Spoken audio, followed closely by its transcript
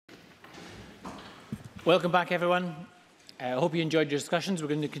Welcome back, everyone. I hope you enjoyed your discussions. We're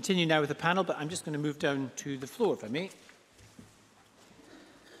going to continue now with the panel, but I'm just going to move down to the floor, if I may.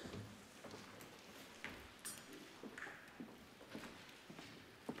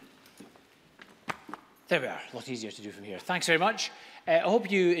 There we are. A lot easier to do from here. Thanks very much. I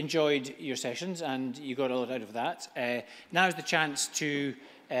hope you enjoyed your sessions and you got a lot out of that. Now is the chance to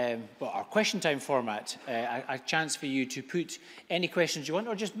our question time format, a chance for you to put any questions you want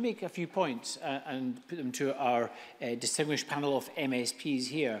or just make a few points and put them to our distinguished panel of MSPs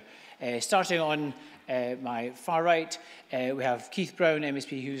here. Starting on my far right, we have Keith Brown,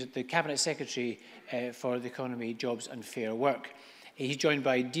 MSP, who's the Cabinet Secretary for the Economy, Jobs and Fair Work. He's joined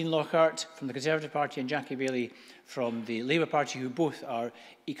by Dean Lockhart from the Conservative Party and Jackie Bailey from the Labour Party, who both are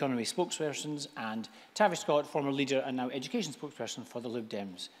economy spokespersons, and Tavish Scott, former leader and now education spokesperson for the Lib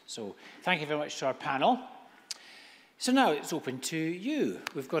Dems. So thank you very much to our panel. So now it's open to you.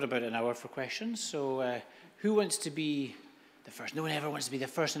 We've got about an hour for questions. So who wants to be the first? No one ever wants to be the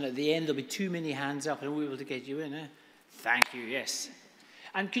first, and at the end there'll be too many hands up and we'll be able to get you in. Thank you, yes.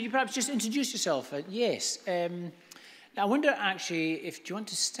 And could you perhaps just introduce yourself? Yes. Now, I wonder, actually, do you want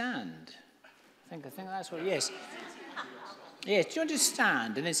to stand? I think that's what, yes. Yes, do you want to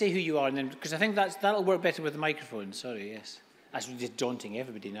stand and then say who you are? And then, because I think that'll work better with the microphone. Sorry, yes. That's just daunting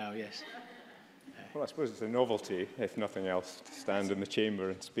everybody now, yes. Well, I suppose it's a novelty, if nothing else, to stand in the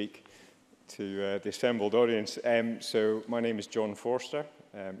chamber and speak to the assembled audience. So my name is John Forster.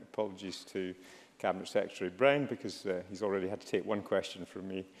 Apologies to Cabinet Secretary Brown, because he's already had to take one question from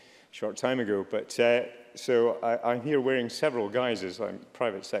me a short time ago. But so I'm here wearing several guises. I'm a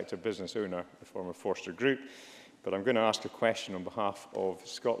private sector business owner, a former Forster Group. But I'm going to ask a question on behalf of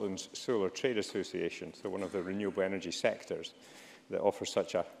Scotland's Solar Trade Association, so one of the renewable energy sectors that offers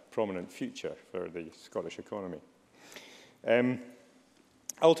such a prominent future for the Scottish economy.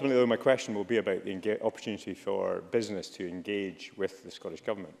 Ultimately, though, my question will be about the opportunity for business to engage with the Scottish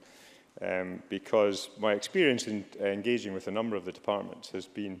Government. Because my experience in engaging with a number of the departments has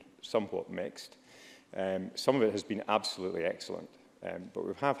been somewhat mixed. Some of it has been absolutely excellent. But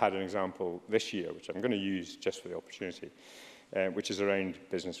we have had an example this year, which I'm going to use just for the opportunity, which is around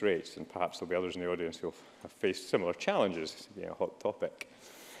business rates. And perhaps there'll be others in the audience who have faced similar challenges, being a hot topic.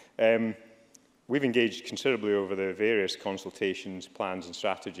 We've engaged considerably over the various consultations, plans and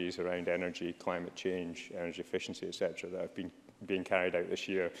strategies around energy, climate change, energy efficiency, etc., that have been being carried out this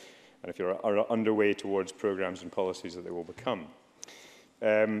year, and if you're underway towards programmes and policies that they will become.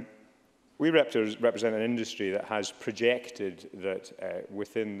 We represent an industry that has projected that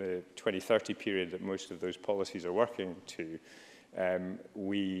within the 2030 period that most of those policies are working to,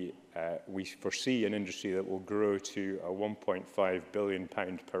 we foresee an industry that will grow to a £1.5 billion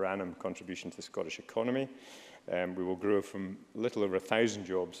per annum contribution to the Scottish economy. We will grow from a little over 1,000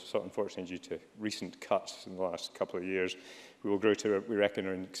 jobs, so unfortunately due to recent cuts in the last couple of years. We will grow to, we reckon,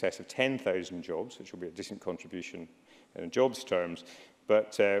 in excess of 10,000 jobs, which will be a decent contribution in jobs terms.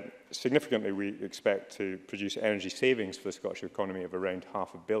 But significantly, we expect to produce energy savings for the Scottish economy of around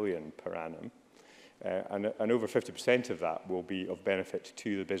 £500 million per annum. And over 50% of that will be of benefit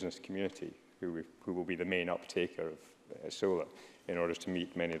to the business community, who will be the main uptaker of solar in order to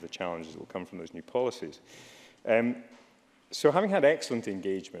meet many of the challenges that will come from those new policies. So having had excellent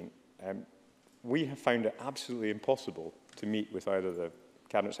engagement, we have found it absolutely impossible to meet with either the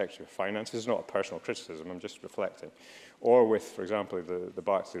Cabinet Secretary for Finance, this is not a personal criticism, I'm just reflecting, or with, for example, the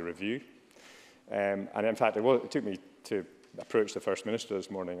Barclay Review. And in fact, it took me to approach the First Minister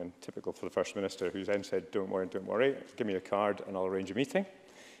this morning, and typical for the First Minister, who then said, don't worry, give me a card and I'll arrange a meeting,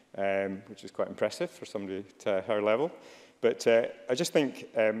 which is quite impressive for somebody at her level. But I just think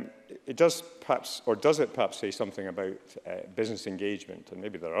it does perhaps, or does it perhaps say something about business engagement, and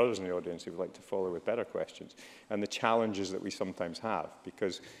maybe there are others in the audience who would like to follow with better questions, and the challenges that we sometimes have,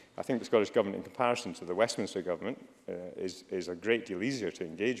 because I think the Scottish Government, in comparison to the Westminster Government, is a great deal easier to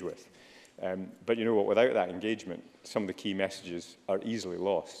engage with. But you know what, without that engagement, some of the key messages are easily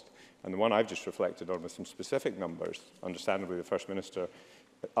lost. And the one I've just reflected on with some specific numbers, understandably the First Minister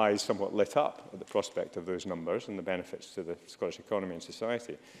eyes somewhat lit up at the prospect of those numbers and the benefits to the Scottish economy and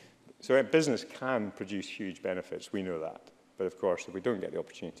society. So business can produce huge benefits, we know that. But of course, if we don't get the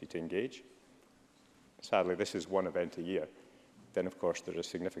opportunity to engage, sadly this is one event a year, then of course there is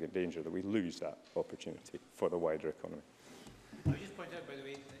significant danger that we lose that opportunity for the wider economy. I'll just point out, by the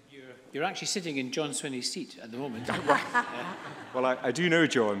way, that you're actually sitting in John Swinney's seat at the moment. Well, I do know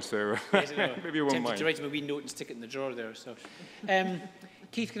John, so yes, maybe you won't mind. Tempted to write him a wee note and stick it in the drawer there. So,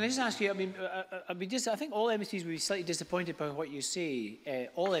 Keith, can I just ask you, I think all MSPs will be slightly disappointed by what you say,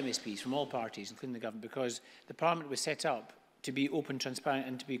 all MSPs from all parties, including the government, because the Parliament was set up to be open, transparent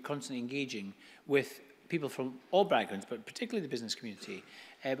and to be constantly engaging with people from all backgrounds, but particularly the business community.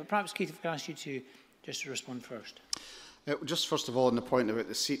 But perhaps, Keith, if I can ask you to just respond first. Just first of all, on the point about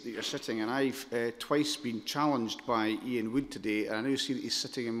the seat that you're sitting in, I've twice been challenged by Ian Wood today, and I now see that he's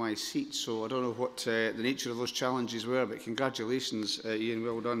sitting in my seat, so I don't know what the nature of those challenges were, but congratulations, Ian,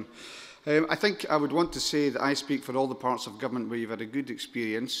 well done. I think I would want to say that I speak for all the parts of government where you've had a good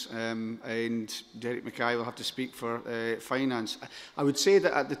experience, and Derek Mackay will have to speak for finance. I would say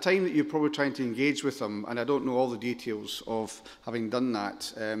that at the time that you're probably trying to engage with him, and I don't know all the details of having done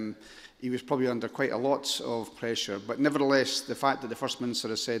that, he was probably under quite a lot of pressure. But nevertheless, the fact that the First Minister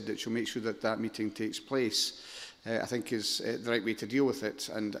has said that she'll make sure that that meeting takes place, I think is the right way to deal with it.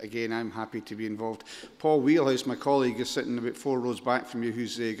 And again, I'm happy to be involved. Paul Wheelhouse, my colleague, is sitting about 4 rows back from you,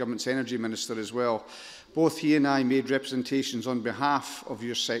 who's the Government's Energy Minister as well. Both he and I made representations on behalf of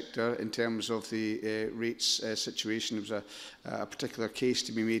your sector in terms of the rates situation. There was a particular case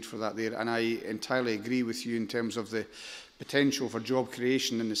to be made for that there. And I entirely agree with you in terms of the potential for job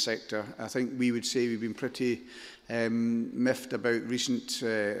creation in the sector. I think we would say we've been pretty miffed about recent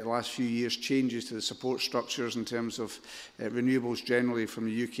last few years' changes to the support structures in terms of renewables generally from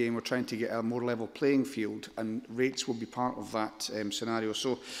the UK, and we're trying to get a more level playing field, and rates will be part of that scenario.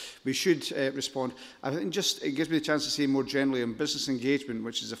 So we should respond. I think just it gives me the chance to say more generally on business engagement,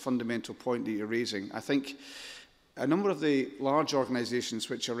 which is a fundamental point that you're raising. I think a number of the large organisations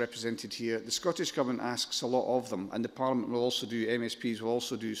which are represented here, the Scottish Government asks a lot of them, and the Parliament will also do, MSPs will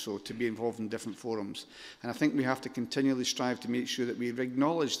also do so, to be involved in different forums. And I think we have to continually strive to make sure that we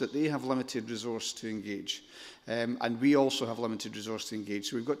acknowledge that they have limited resource to engage. And we also have limited resource to engage,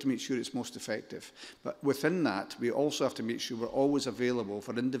 so we've got to make sure it's most effective. But within that, we also have to make sure we're always available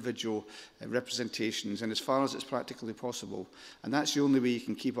for individual representations, and as far as it's practically possible. And that's the only way you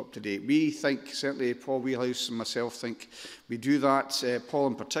can keep up to date. We think, certainly Paul Wheelhouse and myself think we do that, Paul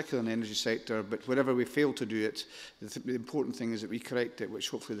in particular in the energy sector, but wherever we fail to do it, the important thing is that we correct it, which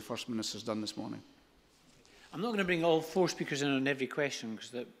hopefully the First Minister has done this morning. I'm not going to bring all 4 speakers in on every question, because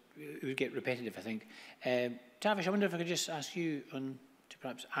that it would get repetitive, I think. Tavish, I wonder if I could just ask you to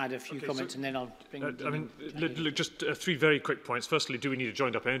perhaps add a few comments, and then I'll bring... I mean, look, just 3 very quick points. Firstly, do we need a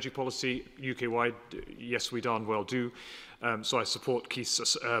joined-up energy policy UK-wide? Yes, we darn well do. So I support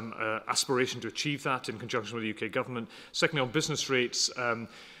Keith's aspiration to achieve that in conjunction with the UK government. Secondly, on business rates,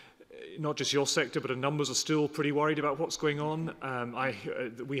 not just your sector, but numbers are still pretty worried about what's going on.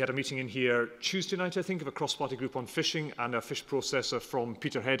 We had a meeting in here Tuesday night, I think, of a cross-party group on fishing, and a fish processor from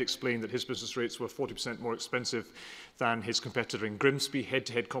Peterhead explained that his business rates were 40% more expensive than his competitor in Grimsby,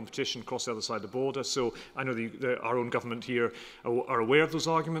 head-to-head competition across the other side of the border. So I know our own government here are aware of those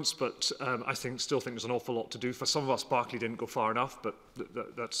arguments, but I still think there's an awful lot to do. For some of us, Barclay didn't go far enough, but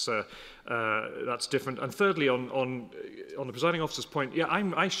that's different. And thirdly, on the presiding officer's point, yeah,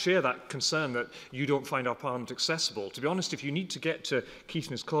 I share that concern that you don't find our Parliament accessible. To be honest, if you need to get to Keith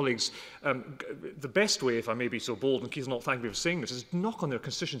and his colleagues, the best way, if I may be so bold, and Keith's not thanking me for saying this, is knock on their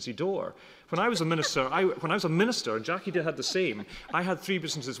constituency door. When I was a minister, and Jackie had the same, I had 3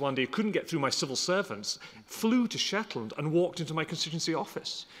 businesses one day, couldn't get through my civil servants, flew to Shetland and walked into my constituency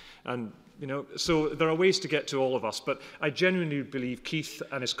office. And so there are ways to get to all of us, but I genuinely believe Keith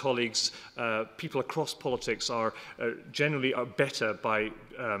and his colleagues, people across politics, are generally better by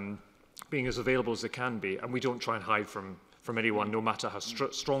being as available as they can be, and we don't try and hide from anyone, no matter how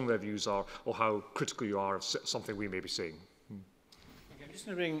strong their views are or how critical you are of something we may be saying. Okay, I'm just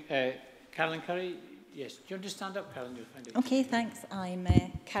going to bring Carolyn Curry. Yes, do you want to stand up, Carolyn? Okay, thanks. I'm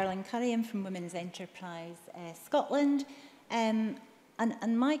Carolyn Curry. I'm from Women's Enterprise Scotland. And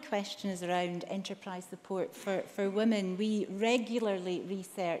my question is around enterprise support for women. We regularly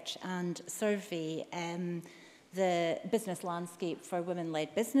research and survey the business landscape for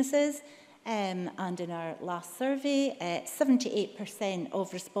women-led businesses. And in our last survey, 78%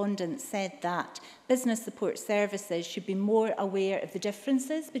 of respondents said that business support services should be more aware of the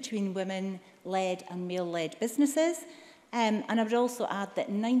differences between women-led and male-led businesses. And I would also add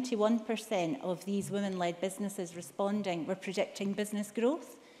that 91% of these women-led businesses responding were predicting business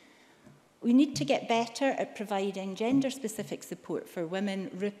growth. We need to get better at providing gender-specific support for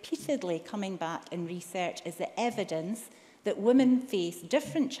women. Repeatedly coming back in research is the evidence that women face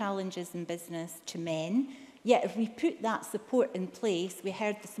different challenges in business to men. Yet if we put that support in place, we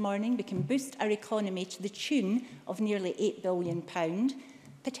heard this morning, we can boost our economy to the tune of nearly £8 billion,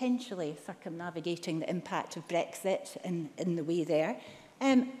 potentially circumnavigating the impact of Brexit in the way there.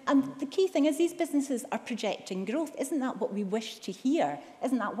 And the key thing is these businesses are projecting growth. Isn't that what we wish to hear?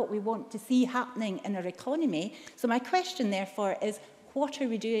 Isn't that what we want to see happening in our economy? So my question, therefore, is what are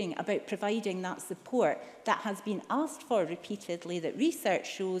we doing about providing that support that has been asked for repeatedly, that research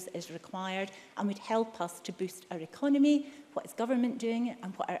shows is required and would help us to boost our economy? What is government doing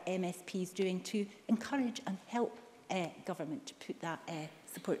and what are MSPs doing to encourage and help government to put that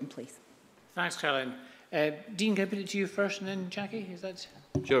support in place? Thanks, Caroline. Dean, can I put it to you first and then Jackie? Is that...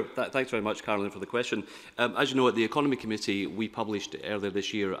 Sure. Thanks very much, Caroline, for the question. As you know, at the Economy Committee, we published earlier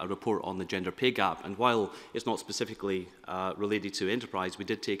this year a report on the gender pay gap. And while it's not specifically related to enterprise, we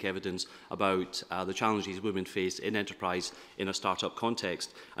did take evidence about the challenges women face in enterprise in a start-up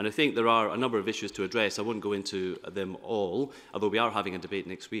context. And I think there are a number of issues to address. I won't go into them all, although we are having a debate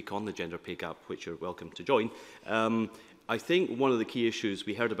next week on the gender pay gap, which you're welcome to join. I think one of the key issues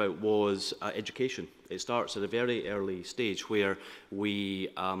we heard about was education. It starts at a very early stage where we,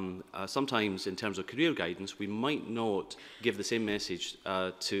 sometimes in terms of career guidance, we might not give the same message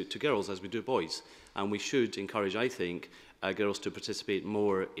to girls as we do boys. And we should encourage, I think, girls to participate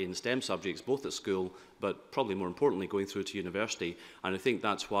more in STEM subjects, both at school, but probably more importantly, going through to university. And I think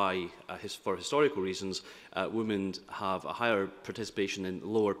that's why, for historical reasons, women have a higher participation in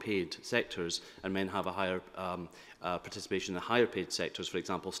lower paid sectors and men have a higher participation in higher paid sectors, for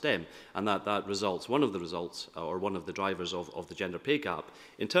example, STEM. And that results, one of the results, or one of the drivers of the gender pay gap.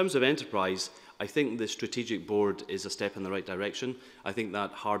 In terms of enterprise, I think the strategic board is a step in the right direction. I think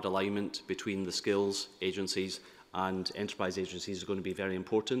that hard alignment between the skills agencies and enterprise agencies is going to be very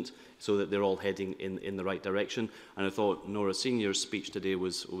important so that they're all heading in the right direction. And I thought Nora Senior's speech today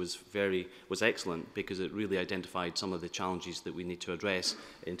was excellent because it really identified some of the challenges that we need to address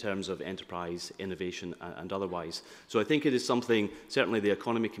in terms of enterprise, innovation and otherwise. So I think it is something certainly the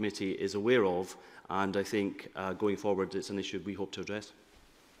Economy Committee is aware of, and I think going forward it's an issue we hope to address.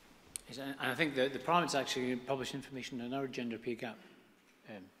 And I think the Parliament's actually going to publish information on our gender pay gap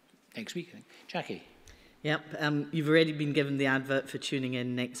next week, I think. Jackie? Yep, you've already been given the advert for tuning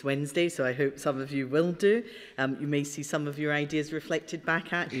in next Wednesday, so I hope some of you will do. You may see some of your ideas reflected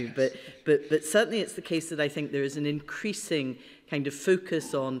back at you, but certainly it's the case that I think there is an increasing kind of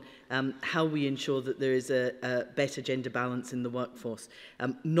focus on how we ensure that there is a better gender balance in the workforce.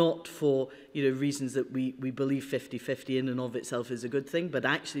 Not for reasons that we believe 50-50 in and of itself is a good thing, but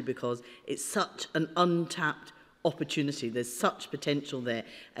actually because it's such an untapped opportunity. There's such potential there.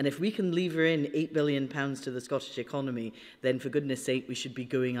 And if we can lever in £8 billion to the Scottish economy, then for goodness sake, we should be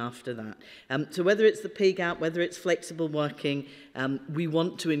going after that. So whether it's the pay gap, whether it's flexible working, we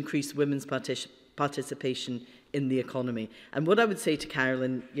want to increase women's participation in the economy. And what I would say to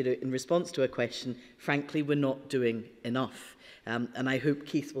Carolyn, in response to her question, frankly, we're not doing enough. And I hope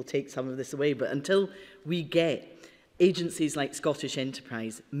Keith will take some of this away. But until we get agencies like Scottish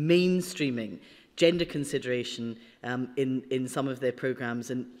Enterprise mainstreaming gender consideration in some of their programmes,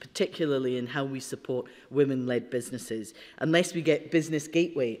 and particularly in how we support women-led businesses. Unless we get Business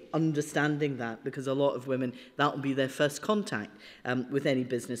Gateway understanding that, because a lot of women, that will be their first contact with any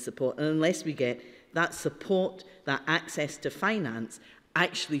business support. And unless we get that support, that access to finance,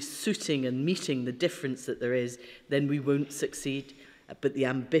 actually suiting and meeting the difference that there is, then we won't succeed. But the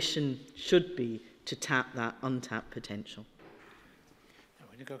ambition should be to tap that untapped potential. I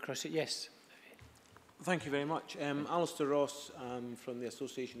want to go across it, yes. Thank you very much. Alistair Ross from the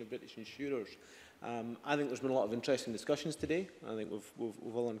Association of British Insurers. I think there's been a lot of interesting discussions today. I think we've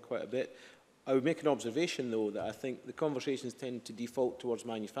all learned quite a bit. I would make an observation, though, that I think the conversations tend to default towards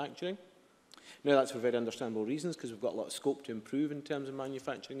manufacturing. Now, that's for very understandable reasons, because we've got a lot of scope to improve in terms of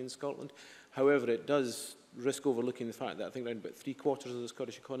manufacturing in Scotland. However, it does risk overlooking the fact that I think around about 3/4 of the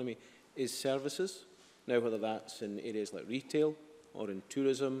Scottish economy is services. Now, whether that's in areas like retail or in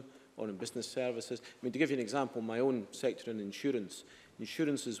tourism, or in business services. I mean, to give you an example, my own sector in insurance.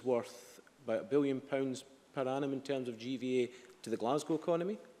 Insurance is worth about £1 billion per annum in terms of GVA to the Glasgow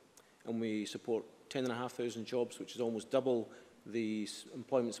economy, and we support 10,500 jobs, which is almost double the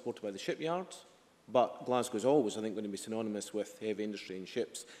employment supported by the shipyards. But Glasgow is always, I think, going to be synonymous with heavy industry and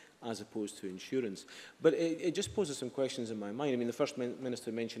ships, as opposed to insurance. But it just poses some questions in my mind. I mean, the First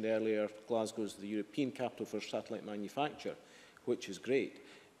Minister mentioned earlier Glasgow is the European capital for satellite manufacture, which is great.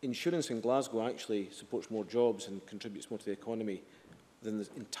 Insurance in Glasgow actually supports more jobs and contributes more to the economy than the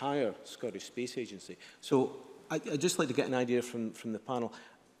entire Scottish Space Agency. So I'd just like to get an idea from the panel.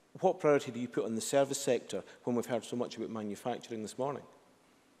 What priority do you put on the service sector when we've heard so much about manufacturing this morning?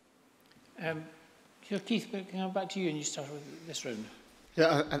 Keith, can I come back to you and you start with this round?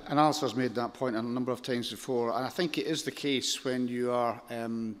 Yeah, and Alistair's made that point a number of times before, and I think it is the case when you are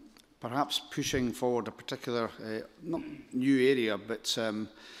perhaps pushing forward a particular, not new area, but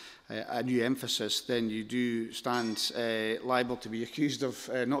a new emphasis, then you do stand liable to be accused of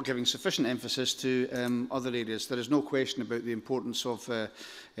not giving sufficient emphasis to other areas. There is no question about the importance of the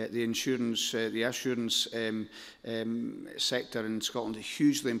insurance, the assurance sector in Scotland is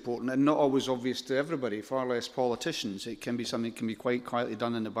hugely important and not always obvious to everybody, far less politicians. It can be something that can be quite quietly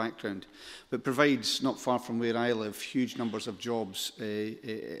done in the background, but provides, not far from where I live, huge numbers of jobs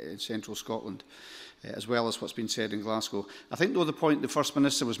in central Scotland, as well as what's been said in Glasgow. I think, though, the point the First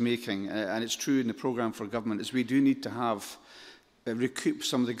Minister was making, and it's true in the programme for government, is we do need to have recoup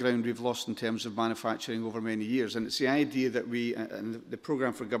some of the ground we've lost in terms of manufacturing over many years. And it's the idea that we, and the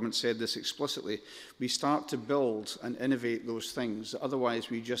programme for government said this explicitly, we start to build and innovate those things that otherwise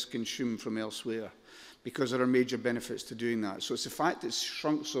we just consume from elsewhere, because there are major benefits to doing that. So it's the fact it's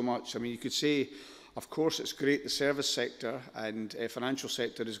shrunk so much. I mean, you could say, of course, it's great the service sector and financial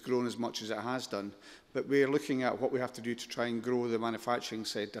sector has grown as much as it has done, but we're looking at what we have to do to try and grow the manufacturing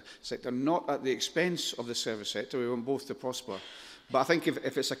sector, not at the expense of the service sector. We want both to prosper. But I think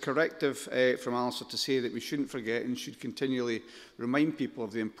if it's a corrective from Alistair to say that we shouldn't forget and should continually remind people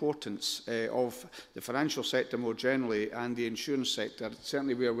of the importance of the financial sector more generally and the insurance sector,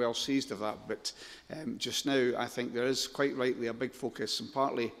 certainly we are well seized of that. But just now, I think there is quite rightly a big focus, and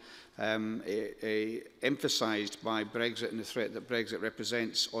partly emphasised by Brexit and the threat that Brexit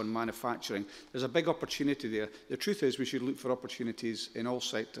represents on manufacturing. There's a big opportunity there. The truth is we should look for opportunities in all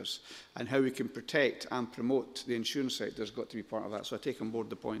sectors, and how we can protect and promote the insurance sector has got to be part of that. So I take on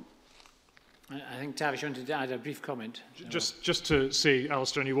board the point. I think, Tavish, you wanted to add a brief comment. Just to say,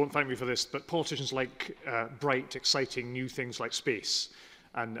 Alistair, and you won't thank me for this, but politicians like bright, exciting new things like space.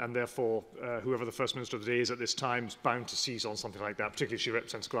 And therefore, whoever the First Minister of the day is at this time is bound to seize on something like that, particularly if she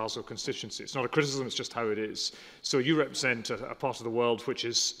represents Glasgow constituency. It's not a criticism, it's just how it is. So you represent a part of the world which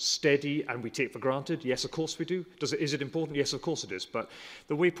is steady and we take for granted. Yes, of course we do. Is it important? Yes, of course it is. But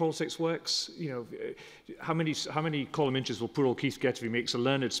the way politics works, you know, how many column inches will poor old Keith get if he makes a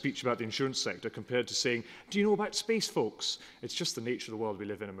learned speech about the insurance sector compared to saying, do you know about space, folks? It's just the nature of the world we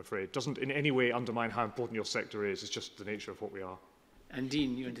live in, I'm afraid. It doesn't in any way undermine how important your sector is. It's just the nature of what we are. And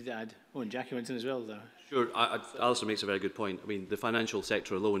Dean, you wanted to add? Oh, and Jackie went in as well, though. Sure. Alistair makes a very good point. I mean, the financial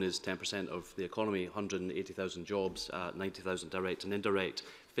sector alone is 10% of the economy, 180,000 jobs, 90,000 direct and indirect.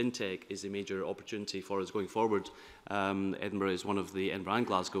 Fintech is a major opportunity for us going forward. Edinburgh is one of the, Edinburgh and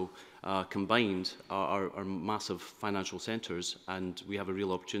Glasgow combined are massive financial centres, and we have a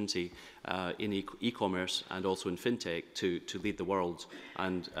real opportunity in e-commerce and also in fintech to lead the world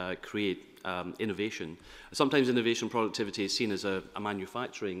and create innovation. Sometimes innovation productivity is seen as a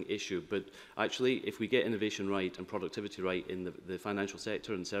manufacturing issue, but actually if we get innovation right and productivity right in the financial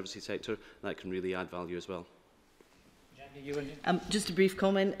sector and services sector, that can really add value as well. Just a brief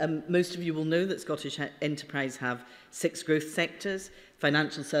comment. Most of you will know that Scottish Enterprise have 6 growth sectors.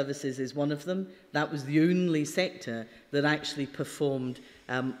 Financial services is one of them. That was the only sector that actually performed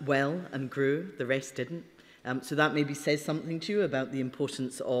well and grew. The rest didn't. So that maybe says something to you about the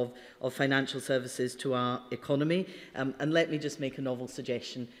importance of financial services to our economy. And let me just make a novel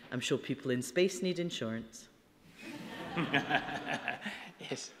suggestion. I'm sure people in space need insurance.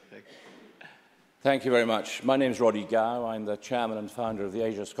 Yes. Thank you very much. My name is Roddy Gow. I'm the chairman and founder of the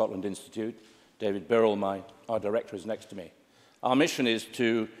Asia Scotland Institute. David Birrell, our director, is next to me. Our mission is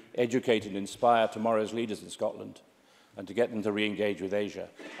to educate and inspire tomorrow's leaders in Scotland and to get them to re-engage with Asia.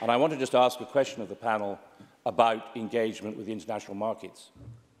 And I want to just ask a question of the panel about engagement with the international markets.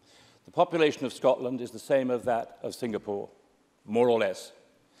 The population of Scotland is the same as that of Singapore, more or less.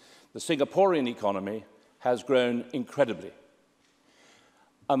 The Singaporean economy has grown incredibly.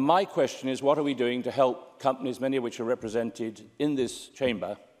 And my question is, what are we doing to help companies, many of which are represented in this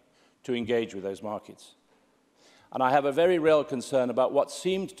chamber, to engage with those markets? And I have a very real concern about what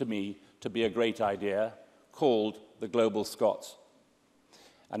seemed to me to be a great idea called the Global Scots.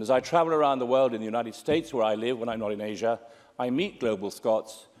 And as I travel around the world in the United States, where I live when I'm not in Asia, I meet Global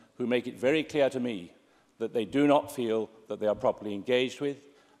Scots who make it very clear to me that they do not feel that they are properly engaged with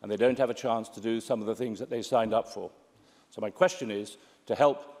and they don't have a chance to do some of the things that they signed up for. So my question is, to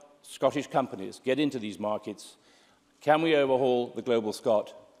help Scottish companies get into these markets, can we overhaul the Global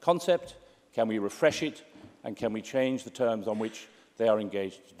Scot concept? Can we refresh it? And can we change the terms on which they are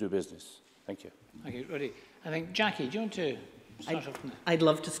engaged to do business? Thank you. Thank you, Roddy. I think, Jackie, do you want to start off on that? I'd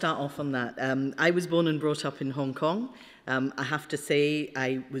love to start off on that. I was born and brought up in Hong Kong. I have to say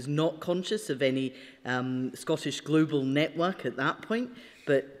I was not conscious of any Scottish global network at that point.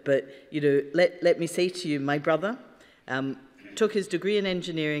 But you know, let me say to you, my brother took his degree in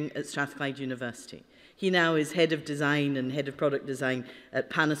engineering at Strathclyde University. He now is head of design and head of product design at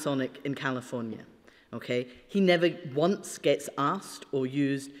Panasonic in California. Okay? He never once gets asked or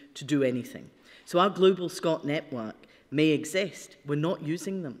used to do anything. So our Global Scot network may exist. We're not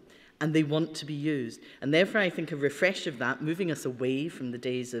using them, and they want to be used. And therefore, I think a refresh of that, moving us away from the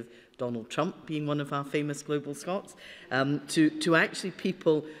days of Donald Trump being one of our famous Global Scots, to actually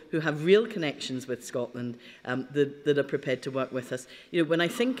people who have real connections with Scotland that are prepared to work with us. You know, when I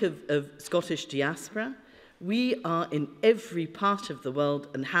think of Scottish diaspora, we are in every part of the world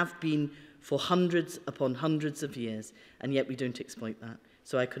and have been for hundreds upon hundreds of years, and yet we don't exploit that.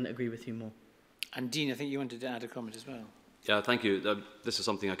 So I couldn't agree with you more. And Dean, I think you wanted to add a comment as well. Yeah, thank you. This is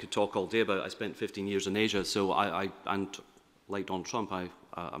something I could talk all day about. I spent 15 years in Asia, so and like Donald Trump,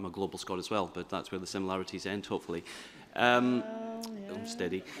 I'm a global Scot as well, but that's where the similarities end, hopefully. I'm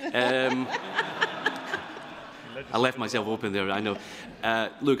steady. I left myself open there, I know.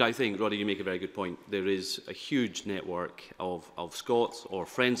 Look, I think, Roddy, you make a very good point. There is a huge network of Scots or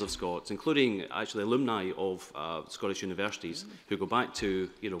friends of Scots, including actually alumni of Scottish universities who go back to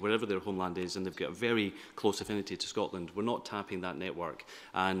wherever their homeland is, and they've got a very close affinity to Scotland. We're not tapping that network.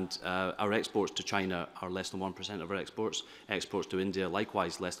 And our exports to China are less than 1% of our exports. Exports to India,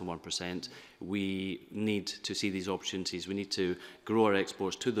 likewise, less than 1%. We need to see these opportunities. We need to grow our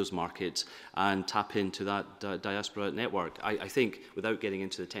exports to those markets and tap into that diaspora network. I think, without getting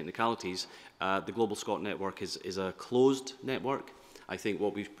into the technicalities, the Global Scot network is a closed network. I think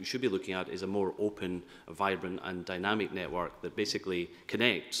what we should be looking at is a more open, vibrant and dynamic network that basically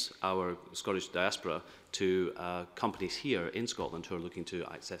connects our Scottish diaspora to companies here in Scotland who are looking to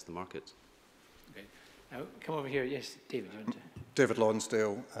access the markets. Okay. Now, come over here. Yes, David, you want to... David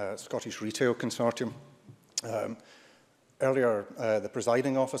Lonsdale, Scottish Retail Consortium. Earlier, the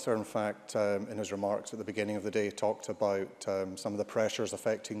presiding officer, in fact, in his remarks at the beginning of the day, talked about some of the pressures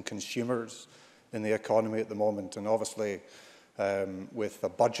affecting consumers in the economy at the moment. And obviously, with the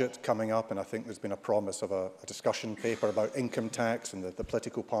budget coming up, and I think there's been a promise of a discussion paper about income tax and the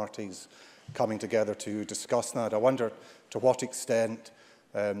political parties coming together to discuss that. I wonder to what extent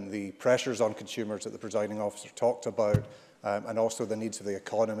the pressures on consumers that the presiding officer talked about and also the needs of the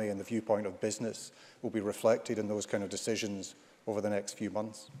economy and the viewpoint of business will be reflected in those kind of decisions over the next few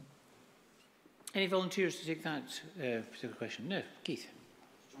months. Any volunteers to take that particular question? No. Keith.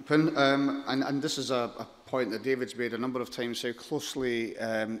 And this is a point that David's made a number of times, how closely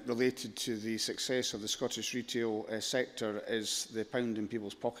related to the success of the Scottish retail sector is the pound in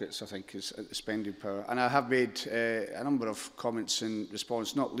people's pockets, I think, is the spending power. And I have made a number of comments in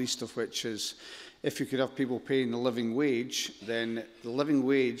response, not least of which is, if you could have people paying the living wage, then the living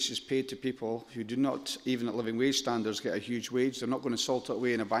wage is paid to people who do not, even at living wage standards, get a huge wage. They're not going to salt it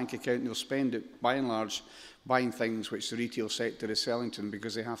away in a bank account, and they'll spend it, by and large, buying things which the retail sector is selling to them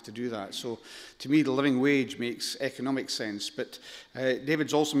because they have to do that. So, to me, the living wage makes economic sense. But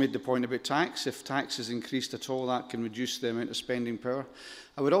David's also made the point about tax. If tax is increased at all, that can reduce the amount of spending power.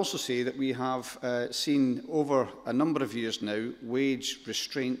 I would also say that we have seen over a number of years now wage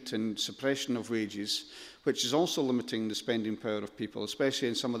restraint and suppression of wages, which is also limiting the spending power of people, especially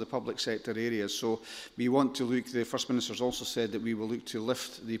in some of the public sector areas. So we want to look, the First Minister's also said that we will look to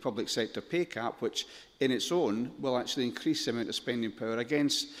lift the public sector pay cap, which in its own will actually increase the amount of spending power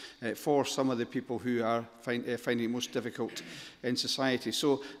against for some of the people who are finding it most difficult in society.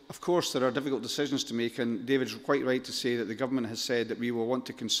 So, of course, there are difficult decisions to make, and David's quite right to say that the government has said that we will want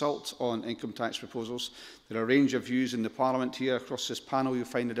to consult on income tax proposals. There are a range of views in the Parliament here. Across this panel, you'll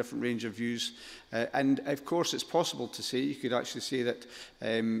find a different range of views. And, of course, it's possible to say, you could actually say that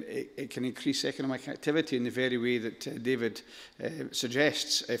it can increase economic activity in the very way that David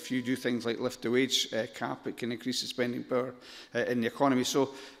suggests. If you do things like lift the wage cap, it can increase the spending power in the economy.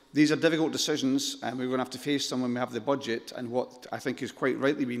 So these are difficult decisions, and we're going to have to face them when we have the budget. And what I think is quite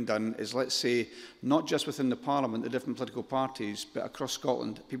rightly being done is, let's say, not just within the Parliament, the different political parties, but across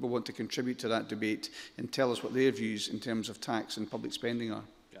Scotland, people want to contribute to that debate and tell us what their views in terms of tax and public spending are.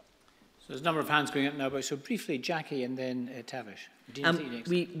 So there's a number of hands going up now, but so briefly, Jackie and then Tavish.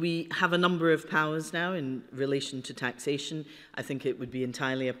 We have a number of powers now in relation to taxation. I think it would be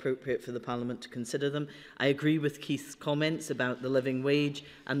entirely appropriate for the Parliament to consider them. I agree with Keith's comments about the living wage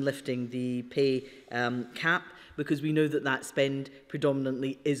and lifting the pay cap, because we know that that spend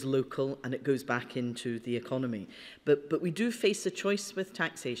predominantly is local and it goes back into the economy. But we do face a choice with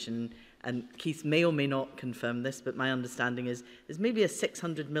taxation. And Keith may or may not confirm this, but my understanding is there's maybe a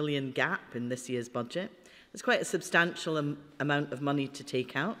 600 million gap in this year's budget. It's quite a substantial amount of money to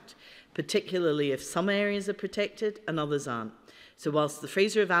take out, particularly if some areas are protected and others aren't. So whilst the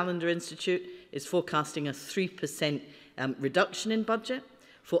Fraser of Allender Institute is forecasting a 3% reduction in budget,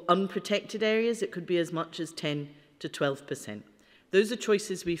 for unprotected areas it could be as much as 10 to 12%. Those are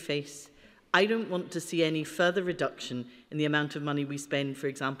choices we face. I don't want to see any further reduction in the amount of money we spend, for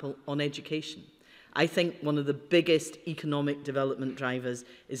example, on education. I think one of the biggest economic development drivers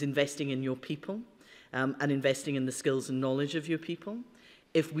is investing in your people and investing in the skills and knowledge of your people.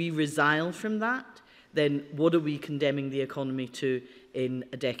 If we resile from that, then what are we condemning the economy to in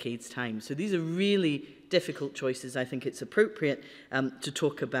a decade's time? So these are really difficult choices. I think it's appropriate to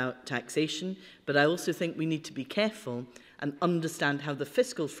talk about taxation, but I also think we need to be careful and understand how the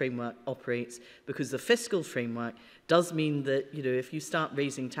fiscal framework operates, because the fiscal framework does mean that, you know, if you start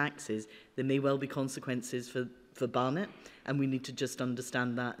raising taxes, there may well be consequences for Barnet, and we need to just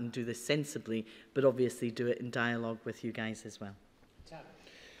understand that and do this sensibly, but obviously do it in dialogue with you guys as well.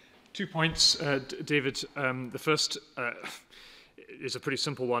 2 points, David. The first is a pretty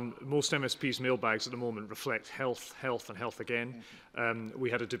simple one. Most MSP's mailbags at the moment reflect health, health and health again. We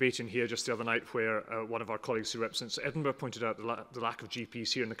had a debate in here just the other night where one of our colleagues who represents Edinburgh pointed out the lack of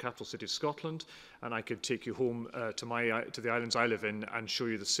GPs here in the capital city of Scotland, and I could take you home to the islands I live in and show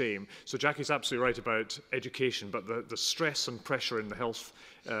you the same. So Jackie's absolutely right about education, but the stress and pressure in the health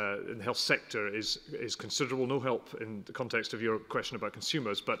sector is considerable. No help in the context of your question about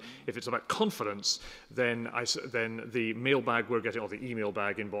consumers, but if it's about confidence, then the mailbag we're getting, or the email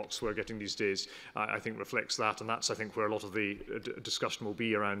bag inbox we're getting these days, I think reflects that, and that's, I think, where a lot of the discussion will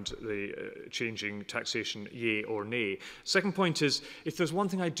be around the changing taxation, yay or nay. Second point is, if there's one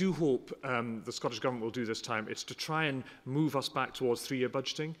thing I do hope the Scottish Government will do this time, it's to try and move us back towards three-year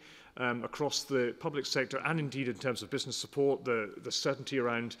budgeting. Across the public sector and indeed in terms of business support, the certainty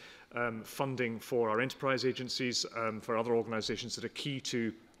around funding for our enterprise agencies, for other organisations that are key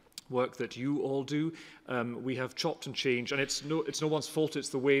to work that you all do. We have chopped and changed, and it's no one's fault. It's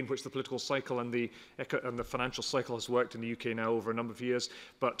the way in which the political cycle and the financial cycle has worked in the UK now over a number of years.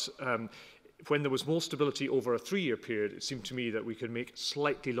 But when there was more stability over a three-year period, it seemed to me that we could make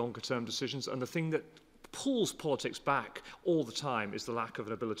slightly longer-term decisions. And the thing that pulls politics back all the time is the lack of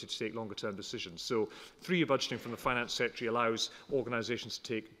an ability to take longer-term decisions. So three-year budgeting from the Finance Secretary allows organisations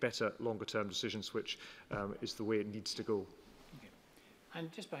to take better longer-term decisions, which is the way it needs to go. Okay.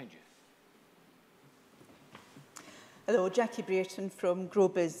 And just behind you. Hello, Jackie Brereton from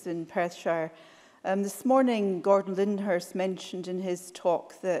GrowBiz in Perthshire. This morning, Gordon Lyndhurst mentioned in his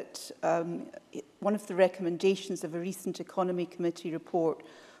talk that one of the recommendations of a recent Economy Committee report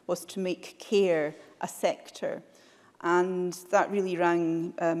was to make care a sector. And that really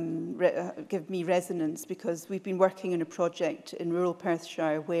gave me resonance, because we've been working on a project in rural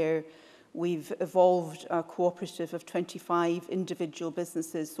Perthshire where we've evolved a cooperative of 25 individual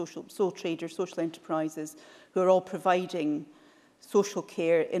businesses, sole traders, social enterprises, who are all providing social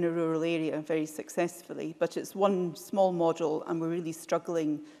care in a rural area very successfully. But it's one small model, and we're really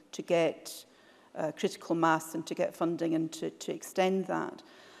struggling to get critical mass and to get funding and to extend that.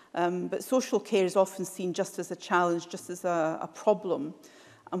 But social care is often seen just as a challenge, just as a problem.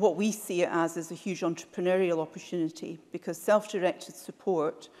 And what we see it as is a huge entrepreneurial opportunity, because self-directed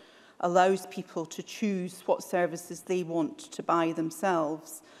support allows people to choose what services they want to buy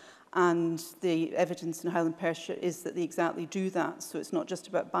themselves. And the evidence in Highland Perthshire is that they exactly do that. So it's not just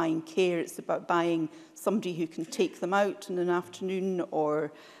about buying care, it's about buying somebody who can take them out in an afternoon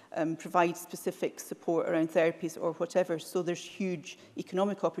or provide specific support around therapies or whatever. So there's huge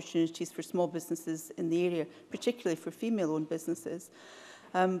economic opportunities for small businesses in the area, particularly for female-owned businesses.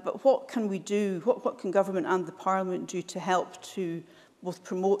 But what can we do? What can government and the Parliament do to help to both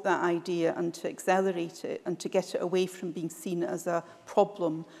promote that idea and to accelerate it and to get it away from being seen as a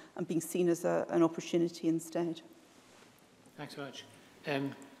problem and being seen as an opportunity instead? Thanks so much.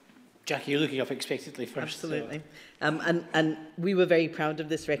 Jackie, you're looking up expectantly first. Absolutely. So. And we were very proud of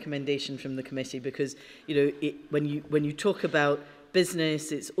this recommendation from the committee, because, you know, when you talk about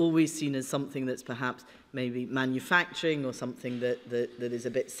business, it's always seen as something that's perhaps maybe manufacturing or something that is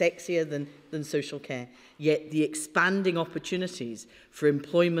a bit sexier than social care. Yet the expanding opportunities for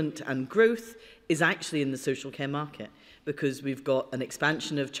employment and growth is actually in the social care market, because we've got an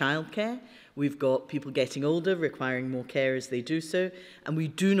expansion of childcare, we've got people getting older requiring more care as they do so, and we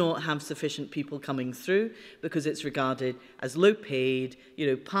do not have sufficient people coming through because it's regarded as low paid, you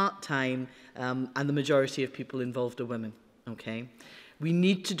know, part-time, and the majority of people involved are women. Okay, we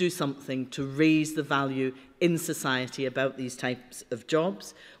need to do something to raise the value in society about these types of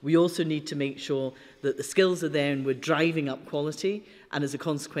jobs. We also need to make sure that the skills are there and we're driving up quality, and as a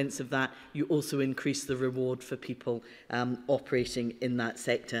consequence of that, you also increase the reward for people operating in that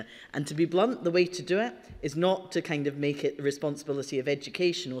sector. And to be blunt, the way to do it is not to kind of make it the responsibility of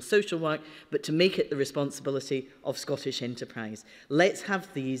education or social work, but to make it the responsibility of Scottish enterprise. Let's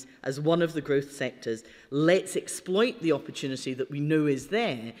have these as one of the growth sectors. Let's exploit the opportunity that we know is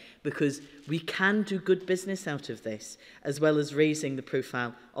there, because we can do good business out of this, as well as raising the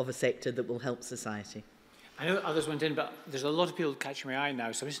profile of a sector that will help society. I know others went in, but there's a lot of people catching my eye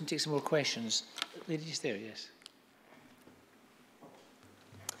now, so I'm just going to take some more questions. Lady just there, yes.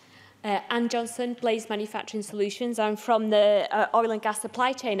 Anne Johnson, Blaze Manufacturing Solutions. I'm from the oil and gas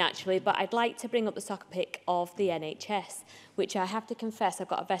supply chain, actually, but I'd like to bring up the topic of the NHS, which I have to confess I've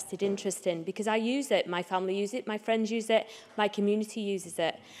got a vested interest in, because I use it, my family use it, my friends use it, my community uses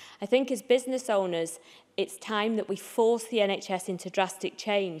it. I think as business owners, it's time that we force the NHS into drastic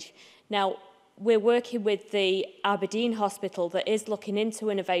change. Now, we're working with the Aberdeen Hospital that is looking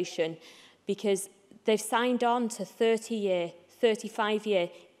into innovation, because they've signed on to 30-year, 35-year,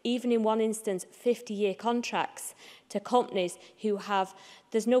 even in one instance, 50-year contracts to companies who have,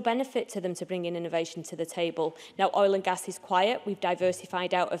 there's no benefit to them to bring in innovation to the table. Now, oil and gas is quiet. We've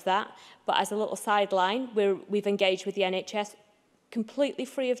diversified out of that. But as a little sideline, we've engaged with the NHS completely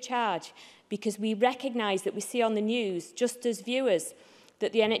free of charge, because we recognise that we see on the news, just as viewers,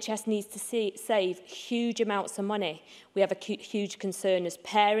 that the NHS needs to save huge amounts of money. We have a huge concern as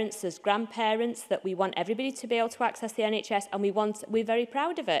parents, as grandparents, that we want everybody to be able to access the NHS, and we're very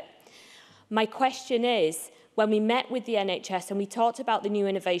proud of it. My question is, when we met with the NHS and we talked about the new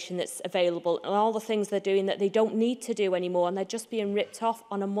innovation that's available and all the things they're doing that they don't need to do anymore, and they're just being ripped off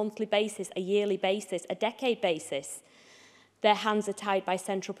on a monthly basis, a yearly basis, a decade basis, their hands are tied by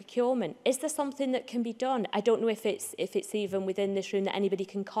central procurement. Is there something that can be done? I don't know if it's even within this room that anybody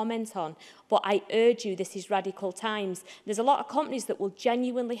can comment on, but I urge you, this is radical times. There's a lot of companies that will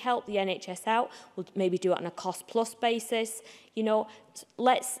genuinely help the NHS out, will maybe do it on a cost-plus basis. You know,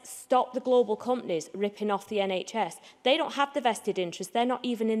 let's stop the global companies ripping off the NHS. They don't have the vested interest. They're not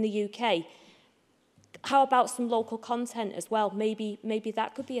even in the UK. How about some local content as well? Maybe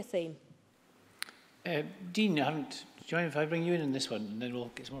that could be a theme. Dean, do you mind if I bring you in this one, and then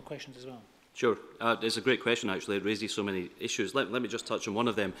we'll get some more questions as well? Sure. It's a great question, actually. It raises so many issues. Let me just touch on one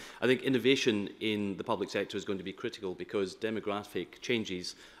of them. I think innovation in the public sector is going to be critical, because demographic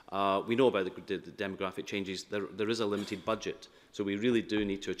changes, we know about the demographic changes, there is a limited budget. So we really do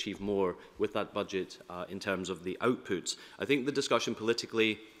need to achieve more with that budget in terms of the outputs. I think the discussion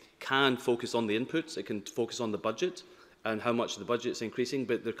politically can focus on the inputs, it can focus on the budget and how much the budget is increasing,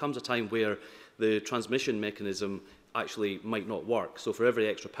 but there comes a time where the transmission mechanism actually might not work. So for every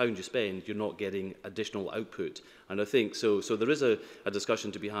extra pound you spend, you're not getting additional output. And I think so there is a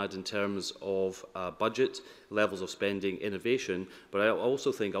discussion to be had in terms of budget, levels of spending, innovation, but I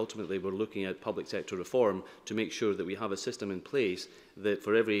also think ultimately we're looking at public sector reform to make sure that we have a system in place that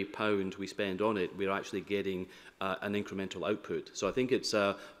for every pound we spend on it, we're actually getting an incremental output. So I think it's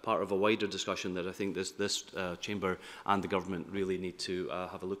part of a wider discussion that I think this chamber and the government really need to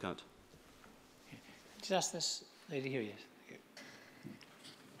have a look at. Just ask this lady here, yes.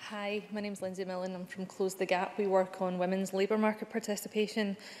 Hi, my name's Lindsay Millen. I'm from Close the Gap. We work on women's labour market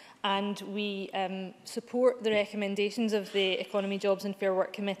participation, and we support the recommendations of the Economy, Jobs and Fair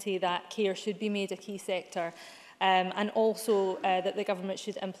Work Committee that care should be made a key sector, and also that the government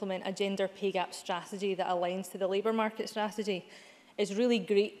should implement a gender pay gap strategy that aligns to the labour market strategy. It's really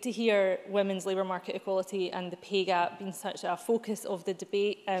great to hear women's labour market equality and the pay gap being such a focus of the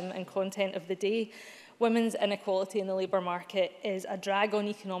debate and content of the day. Women's inequality in the labour market is a drag on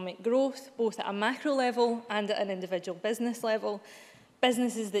economic growth, both at a macro level and at an individual business level.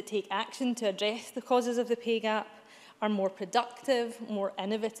 Businesses that take action to address the causes of the pay gap are more productive, more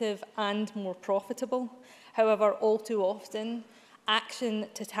innovative and more profitable. However, all too often, action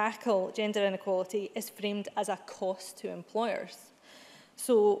to tackle gender inequality is framed as a cost to employers.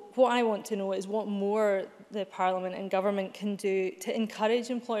 So what I want to know is what more the Parliament and Government can do to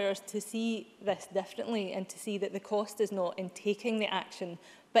encourage employers to see this differently and to see that the cost is not in taking the action,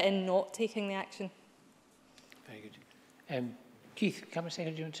 but in not taking the action. Very good. Keith, Cabinet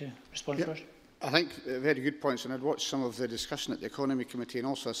Secretary, do you want to respond first? I think very good points, and I'd watched some of the discussion at the Economy Committee and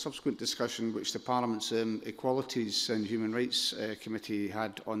also a subsequent discussion which the Parliament's Equalities and Human Rights Committee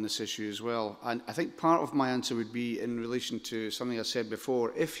had on this issue as well. And I think part of my answer would be in relation to something I said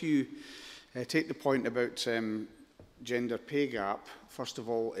before. If you take the point about gender pay gap, first of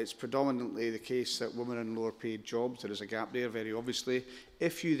all, it's predominantly the case that women are in lower paid jobs. There is a gap there, very obviously.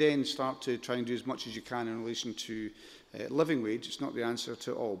 If you then start to try and do as much as you can in relation to living wage, it's not the answer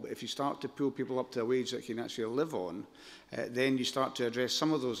to all. But if you start to pull people up to a wage that can actually live on, then you start to address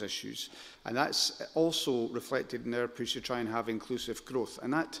some of those issues. And that's also reflected in our push to try and have inclusive growth.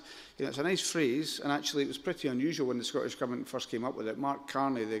 And that, it's a nice phrase, and actually it was pretty unusual when the Scottish Government first came up with it. Mark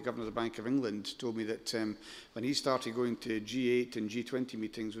Carney, the Governor of the Bank of England, told me that when he started going to G8 and G20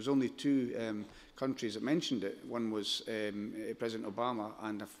 meetings, there was only two countries that mentioned it. One was President Obama,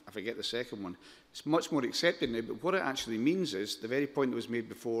 and I forget the second one. It's much more accepted now, but what it actually means is, the very point that was made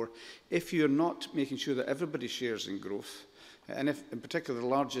before, if you're not making sure that everybody shares in growth, and if in particular the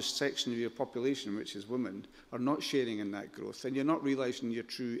largest section of your population, which is women, are not sharing in that growth, then you're not realising your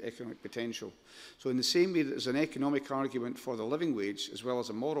true economic potential. So in the same way that there's an economic argument for the living wage as well as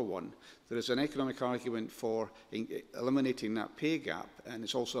a moral one, there is an economic argument for eliminating that pay gap, and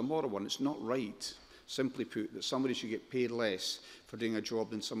it's also a moral one. It's not right, simply put, that somebody should get paid less for doing a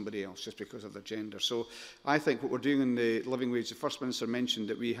job than somebody else just because of their gender. So I think what we're doing in the living wage, the First Minister mentioned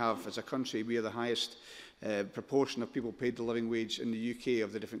that we have, as a country, we are the highest proportion of people paid the living wage in the UK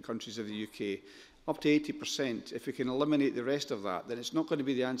of the different countries of the UK. Up to 80%. If we can eliminate the rest of that, then it's not going to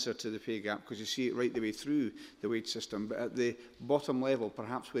be the answer to the pay gap, because you see it right the way through the wage system, but at the bottom level,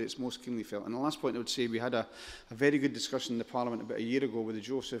 perhaps where it's most keenly felt. And the last point I would say, we had a very good discussion in the Parliament about a year ago with the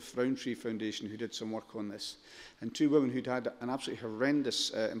Joseph Rowntree Foundation, who did some work on this, and two women who'd had an absolutely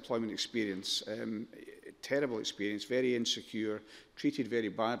horrendous employment experience, terrible experience, very insecure, treated very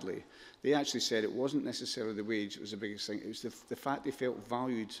badly. They actually said it wasn't necessarily the wage that was the biggest thing. It was the fact they felt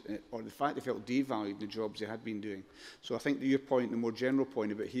valued, or the fact they felt devalued in the jobs they had been doing. So I think that your point, the more general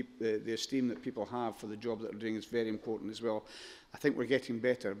point about the esteem that people have for the job that they're doing, is very important as well. I think we're getting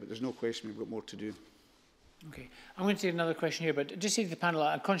better, but there's no question we've got more to do. Okay, I'm going to take another question here, but just say to the panel,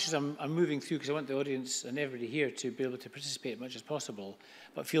 I'm conscious I'm moving through because I want the audience and everybody here to be able to participate as much as possible.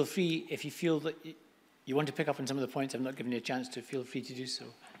 But feel free, if you feel that you want to pick up on some of the points I've not given you a chance to, feel free to do so.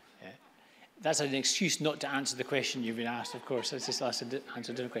 That's an excuse not to answer the question you've been asked, of course. Let's just answer a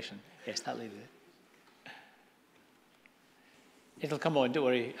different question. Yes, that lady there. It'll come on, don't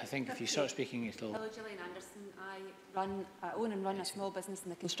worry. I think if you start speaking, it'll... Hello, Gillian Anderson. I own and run a small business in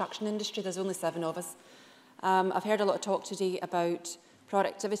the construction industry. There's only 7 of us. I've heard a lot of talk today about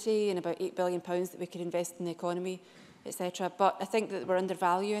productivity and about £8 billion that we could invest in the economy, etc. But I think that we're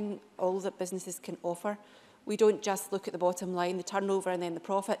undervaluing all that businesses can offer. We don't just look at the bottom line, the turnover and then the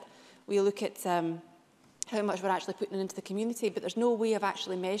profit. We look at how much we're actually putting into the community, but there's no way of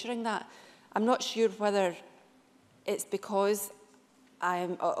actually measuring that. I'm not sure whether it's because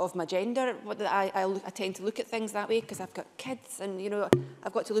of my gender that I tend to look at things that way, because I've got kids and, you know,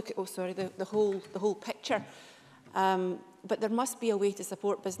 I've got to look at, the whole picture. But there must be a way to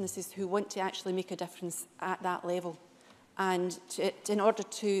support businesses who want to actually make a difference at that level, and in order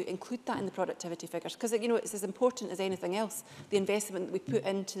to include that in the productivity figures, because, you know, it's as important as anything else, the investment that we put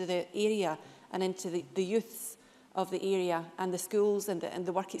into the area and into the youths of the area and the schools and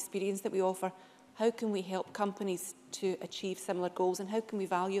the work experience that we offer. How can we help companies to achieve similar goals, and how can we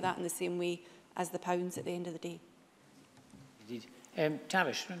value that in the same way as the pounds at the end of the day? Indeed.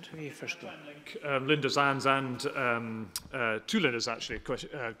 Tavish, why don't you first go? Linda's and two Lindas actually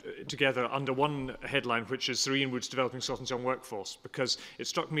together under one headline, which is Sir Ian Wood's Developing Scotland's Young Workforce, because it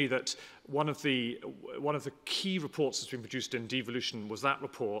struck me that one of the key reports that's been produced in Devolution was that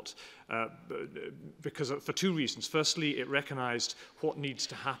report, because for 2 reasons. Firstly, it recognised what needs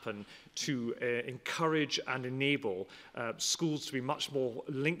to happen to encourage and enable schools to be much more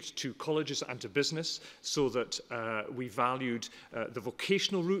linked to colleges and to business, so that we valued the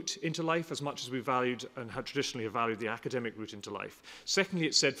vocational route into life as much as we valued and had traditionally valued the academic route into life. Secondly,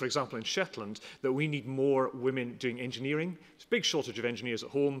 it said, for example, in Shetland, that we need more women doing engineering. There's a big shortage of engineers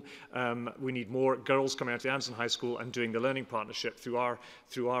at home. We need more girls coming out of the Anderson High School and doing the learning partnership through our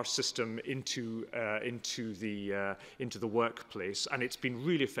system into the workplace, and it's been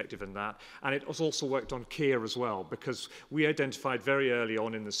really effective in that. And it has also worked on care as well, because we identified very early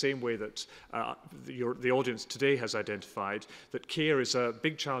on, in the same way that the audience today has identified, that care is a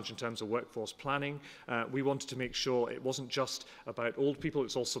big challenge in terms of workforce planning. We wanted to make sure it wasn't just about old people,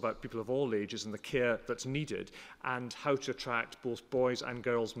 it's also about people of all ages and the care that's needed, and how to attract both boys and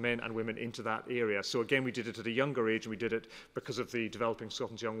girls, men and women into that area. So again, we did it at a younger age, and we did it because of the Developing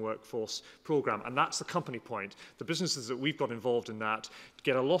Scotland's Young Workforce programme. And that's the company point. The businesses that we've got involved in that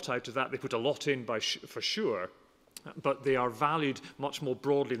get a lot out of that. They put a lot in for sure. but they are valued much more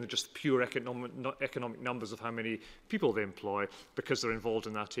broadly than just pure economic numbers of how many people they employ because they're involved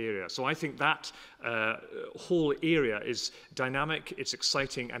in that area. So I think that whole area is dynamic, it's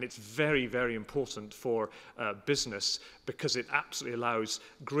exciting, and it's very, very important for business because it absolutely allows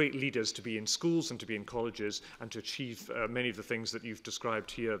great leaders to be in schools and to be in colleges and to achieve many of the things that you've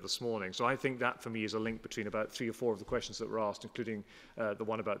described here this morning. So I think that for me is a link between about 3 or 4 of the questions that were asked, including the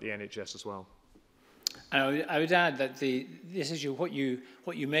one about the NHS as well. And I would add that this issue, what you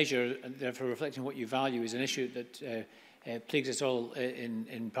measure, and therefore reflecting what you value, is an issue that plagues us all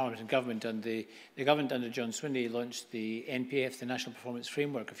in Parliament and Government. And the Government under John Swinney launched the NPF, the National Performance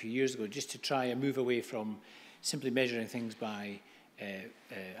Framework, a few years ago, just to try and move away from simply measuring things by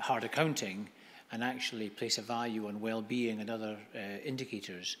hard accounting and actually place a value on well-being and other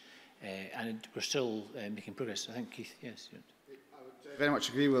indicators. And we're still making progress. I think, Keith, yes. I very much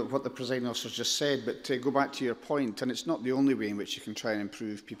agree with what the presiding officer just said, but to go back to your point, and it's not the only way in which you can try and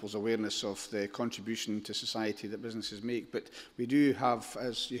improve people's awareness of the contribution to society that businesses make, but we do have,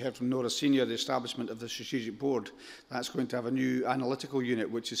 as you heard from Nora Senior, the establishment of the Strategic Board. That's going to have a new analytical unit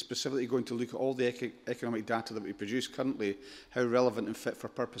which is specifically going to look at all the economic data that we produce currently, how relevant and fit for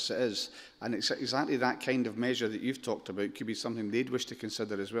purpose it is. And it's exactly that kind of measure that you've talked about could be something they'd wish to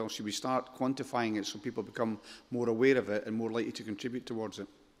consider as well. Should we start quantifying it so people become more aware of it and more likely to contribute towards it?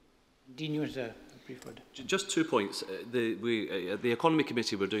 Dean, you want a brief word? Just 2 points. The Economy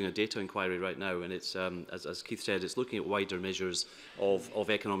Committee, we're doing a data inquiry right now, and it's, as Keith said, it's looking at wider measures of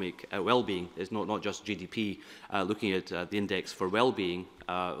economic well-being. It's not just GDP, looking at the index for well-being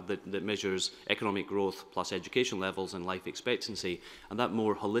that measures economic growth plus education levels and life expectancy. And that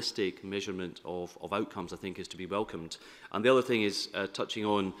more holistic measurement of outcomes, I think, is to be welcomed. And the other thing is touching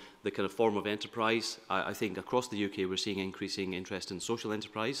on the kind of form of enterprise. I think across the UK we're seeing increasing interest in social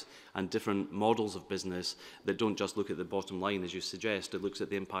enterprise and different models of business that don't just look at the bottom line, as you suggest. It looks at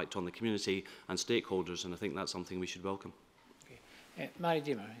the impact on the community and stakeholders, and I think that's something we should welcome. Okay. Mary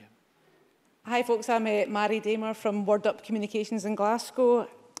Damer. Yeah. Hi folks, I'm Mary Damer from Word Up Communications in Glasgow.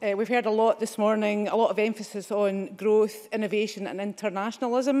 We've heard a lot this morning, a lot of emphasis on growth, innovation and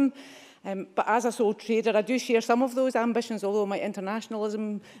internationalism. But as a sole trader, I do share some of those ambitions, although my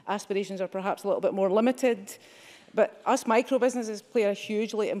internationalism aspirations are perhaps a little bit more limited. But us micro-businesses play a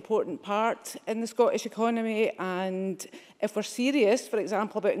hugely important part in the Scottish economy, and if we're serious, for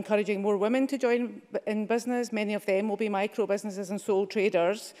example, about encouraging more women to join in business, many of them will be micro-businesses and sole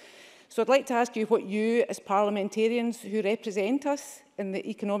traders. So I'd like to ask you what you, as parliamentarians who represent us in the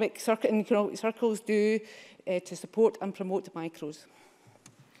economic circles, do to support and promote micros.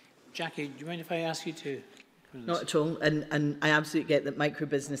 Jackie, do you mind if I ask you to? Not at all. And I absolutely get that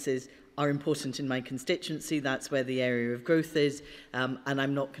micro-businesses are important in my constituency. That's where the area of growth is. And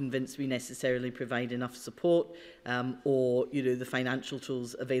I'm not convinced we necessarily provide enough support or the financial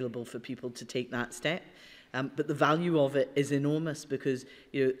tools available for people to take that step. But the value of it is enormous because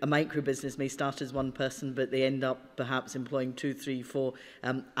a micro business may start as one person, but they end up perhaps employing 2, 3, 4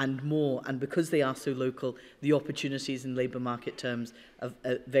 and more. And because they are so local, the opportunities in labour market terms are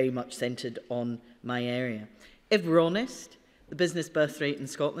very much centred on my area. If we're honest, the business birth rate in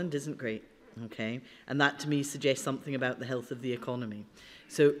Scotland isn't great. Okay, and that to me suggests something about the health of the economy.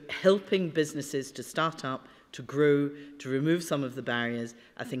 So helping businesses to start up, to grow, to remove some of the barriers,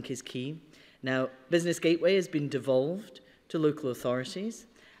 I think is key. Now, Business Gateway has been devolved to local authorities,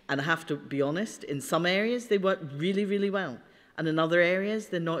 and I have to be honest, in some areas they work really, really well, and in other areas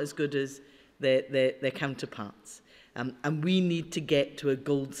they're not as good as their counterparts. And we need to get to a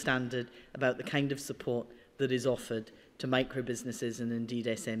gold standard about the kind of support that is offered to micro businesses and indeed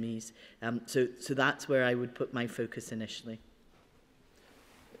SMEs. So that's where I would put my focus initially.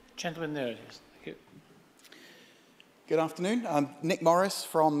 Gentleman there, yes. Thank you. Good afternoon. I'm Nick Morris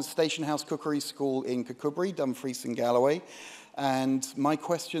from Station House Cookery School in Kirkcudbright, Dumfries and Galloway. And my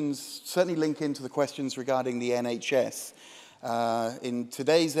questions certainly link into the questions regarding the NHS. In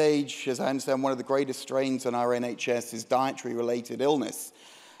today's age, as I understand, one of the greatest strains on our NHS is dietary-related illness.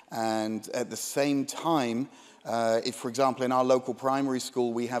 And at the same time, if, for example, in our local primary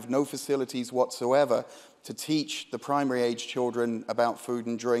school, we have no facilities whatsoever to teach the primary-age children about food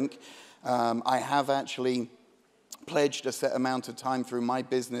and drink, I have actually pledged a set amount of time through my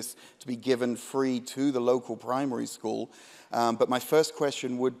business to be given free to the local primary school. But my first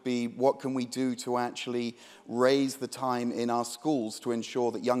question would be, what can we do to actually raise the time in our schools to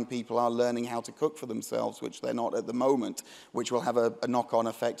ensure that young people are learning how to cook for themselves, which they're not at the moment, which will have a knock-on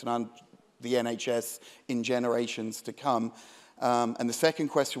effect on the NHS in generations to come. And the second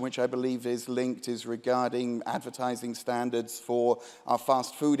question, which I believe is linked, is regarding advertising standards for our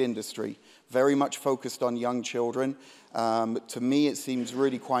fast food industry, very much focused on young children. To me, it seems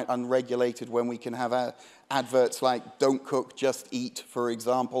really quite unregulated when we can have adverts like "Don't cook, just eat," for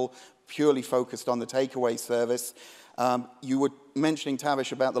example, purely focused on the takeaway service. You were mentioning,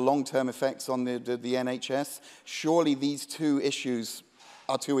 Tavish, about the long-term effects on the NHS. Surely these two issues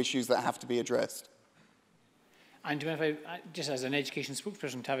are two issues that have to be addressed. And do you mind if I, just as an education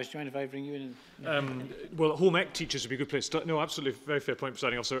spokesperson, Tavish, do you mind if I bring you in? Well, home ec teachers would be a good place to start. No, absolutely, very fair point,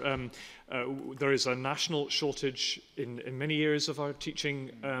 Presiding Officer. There is a national shortage in many areas of our teaching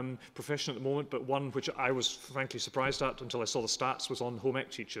profession at the moment, but one which I was frankly surprised at until I saw the stats was on home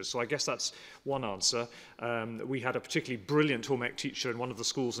ec teachers. So I guess that's one answer. We had a particularly brilliant home ec teacher in one of the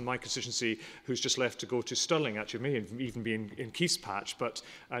schools in my constituency who's just left to go to Stirling, actually, may even be in Keith's patch,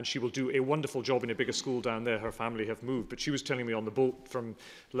 and she will do a wonderful job in a bigger school down there. Her family have moved, but she was telling me on the boat from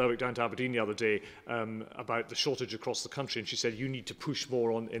Lerwick down to Aberdeen the other day about the shortage across the country, and she said you need to push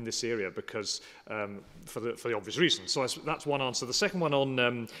more on in this area because for the obvious reasons. So that's one answer. The second one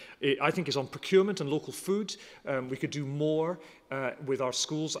on I think is on procurement and local food. We could do more with our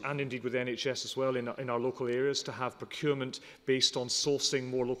schools and indeed with the NHS as well in our local areas to have procurement based on sourcing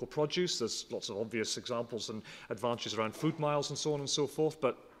more local produce. There's lots of obvious examples and advantages around food miles and so on and so forth,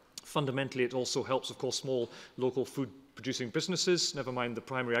 but fundamentally, it also helps, of course, small local food-producing businesses, never mind the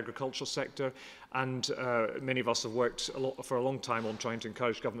primary agricultural sector. And many of us have worked for a long time on trying to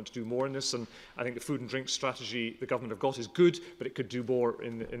encourage government to do more in this. And I think the food and drink strategy the government have got is good, but it could do more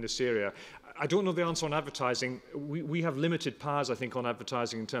in this area. I don't know the answer on advertising. We have limited powers, I think, on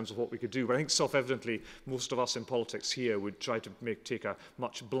advertising in terms of what we could do. But I think self-evidently, most of us in politics here would try to take a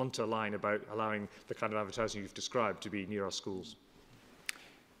much blunter line about allowing the kind of advertising you've described to be near our schools.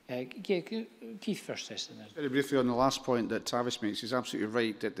 Keith first. Very briefly on the last point that Tavish makes, he's absolutely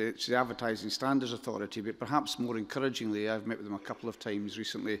right that it's the Advertising Standards Authority, but perhaps more encouragingly, I've met with them a couple of times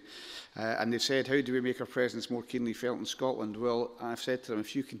recently, and they've said, how do we make our presence more keenly felt in Scotland? Well, I've said to them,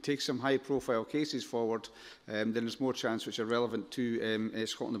 if you can take some high-profile cases forward, then there's more chance which are relevant to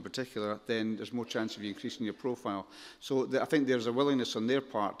Scotland in particular, then there's more chance of you increasing your profile. So I think there's a willingness on their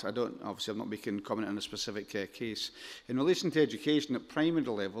part. Obviously, I'm not making comment on a specific case. In relation to education at primary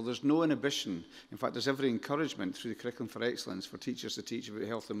level, there's no inhibition. In fact, there's every encouragement through the Curriculum for Excellence for teachers to teach about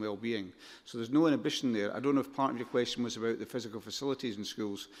health and well-being. So there's no inhibition there. I don't know if part of your question was about the physical facilities in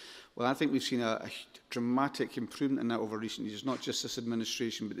schools. Well, I think we've seen a dramatic improvement in that over recent years, not just this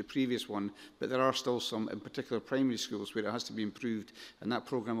administration, but the previous one. But there are still some, in particular primary schools, where it has to be improved, and that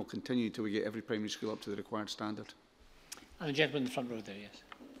programme will continue until we get every primary school up to the required standard. And the gentleman in the front row there, yes.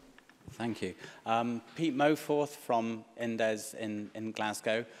 Thank you. Pete Moforth from Indes in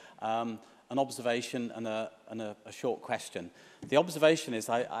Glasgow. An observation and a short question. The observation is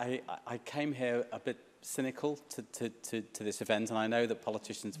I came here a bit cynical to this event, and I know that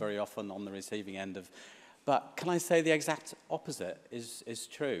politicians very often on the receiving end of, but can I say the exact opposite is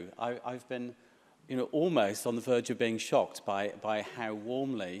true? I've been, almost on the verge of being shocked by how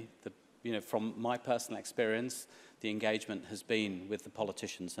warmly, from my personal experience, the engagement has been with the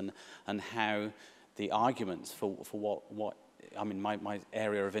politicians and how the arguments for what I mean, my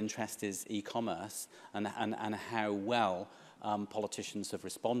area of interest is e-commerce and how well politicians have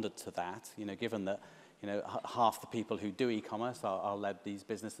responded to that, given that, half the people who do e-commerce these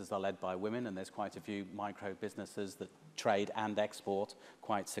businesses are led by women, and there's quite a few micro businesses that trade and export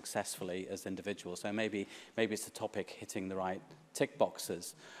quite successfully as individuals. So maybe it's a topic hitting the right tick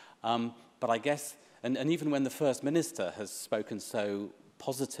boxes. But I guess, and even when the First Minister has spoken so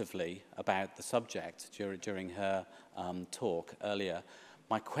positively about the subject during her talk earlier,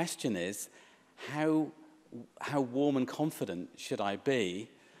 my question is, how warm and confident should I be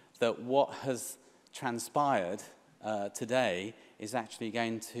that what has transpired today is actually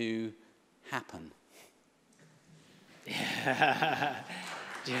going to happen?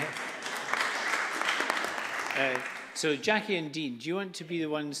 So Jackie and Dean, do you want to be the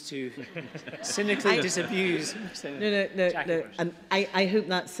ones to cynically disabuse? No. And I hope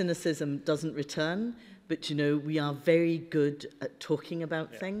that cynicism doesn't return. But, we are very good at talking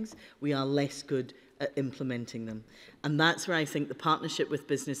about things. We are less good at implementing them. And that's where I think the partnership with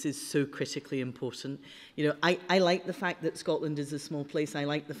business is so critically important. I like the fact that Scotland is a small place. I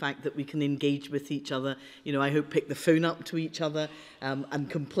like the fact that we can engage with each other. I hope pick the phone up to each other and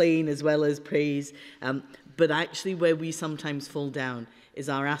complain as well as praise. But actually where we sometimes fall down is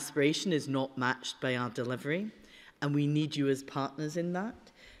our aspiration is not matched by our delivery. And we need you as partners in that.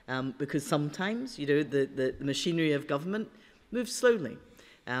 Because sometimes, the machinery of government moves slowly.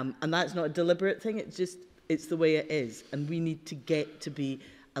 And that's not a deliberate thing. It's the way it is. And we need to get to be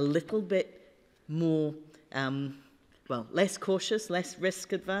a little bit more, well, less cautious, less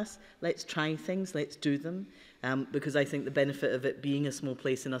risk adverse. Let's try things, let's do them. Because I think the benefit of it being a small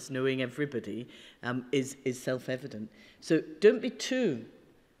place and us knowing everybody is self-evident. So don't be too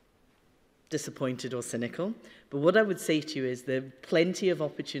disappointed or cynical. But what I would say to you is there are plenty of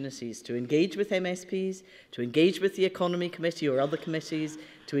opportunities to engage with MSPs, to engage with the Economy Committee or other committees,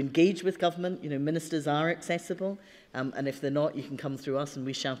 to engage with government. You know, ministers are accessible. And if they're not, you can come through us and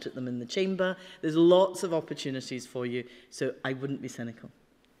we shout at them in the chamber. There's lots of opportunities for you. So I wouldn't be cynical.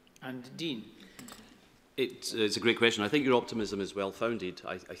 And Dean? It's a great question. I think your optimism is well-founded.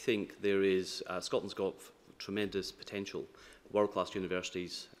 I think there is, Scotland's got tremendous potential. World-class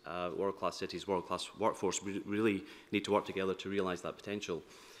universities, world-class cities, world-class workforce. We really need to work together to realise that potential.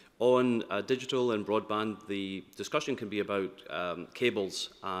 On digital and broadband, the discussion can be about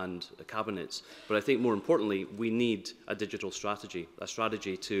cables and cabinets, but I think more importantly, we need a digital strategy, a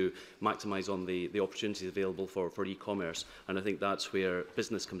strategy to maximise on the opportunities available for e-commerce, and I think that's where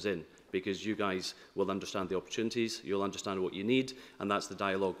business comes in, because you guys will understand the opportunities, you'll understand what you need, and that's the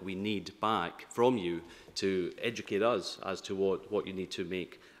dialogue we need back from you to educate us as to what you need to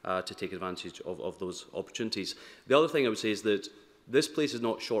make to take advantage of those opportunities. The other thing I would say is that this place is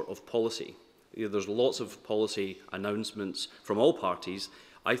not short of policy. You know, there's lots of policy announcements from all parties.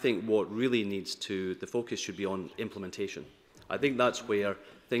 I think what really needs to, the focus should be on implementation. I think that's where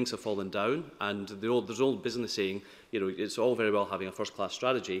things have fallen down, and there's old business saying, you know, it's all very well having a first-class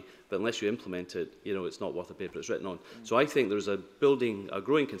strategy, but unless you implement it, you know, it's not worth the paper it's written on. So I think there's a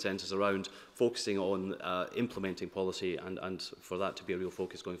growing consensus around focusing on implementing policy, and for that to be a real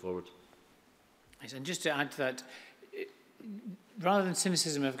focus going forward. Yes, and just to add to that, rather than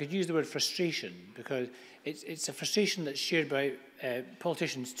cynicism, if I could use the word frustration, because it's a frustration that's shared by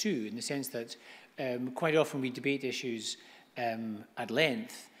politicians too, in the sense that quite often we debate issues at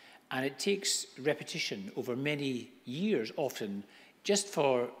length, and it takes repetition over many years, often, just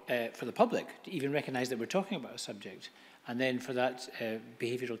for the public to even recognise that we're talking about a subject, and then for that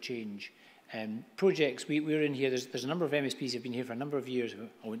behavioural change. Projects, we're in here, there's a number of MSPs who have been here for a number of years.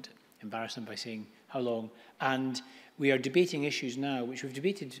 I won't embarrass them by saying how long, and we are debating issues now, which we've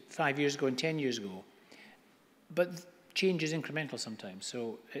debated 5 years ago and 10 years ago, but change is incremental sometimes,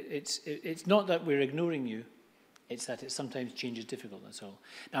 so it's not that we're ignoring you, it's that sometimes change is difficult, that's all.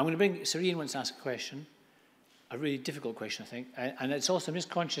 Now I'm going to bring, Sareen wants to ask a question, a really difficult question, I think, and it's also, I'm just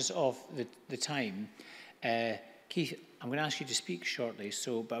conscious of the time. Keith, I'm going to ask you to speak shortly,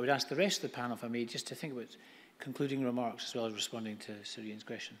 but I would ask the rest of the panel, if I may, just to think about concluding remarks as well as responding to Sareen's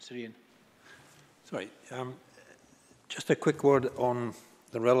question. Sareen. Sorry, just a quick word on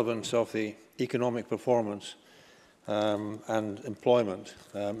the relevance of the economic performance and employment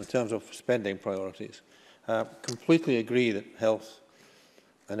in terms of spending priorities. Completely agree that health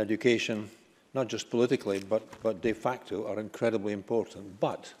and education, not just politically, but de facto, are incredibly important.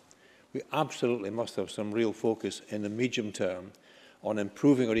 But we absolutely must have some real focus in the medium term on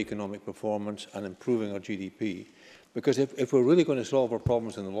improving our economic performance and improving our GDP. Because if we're really going to solve our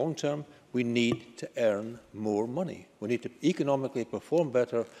problems in the long term, we need to earn more money. We need to economically perform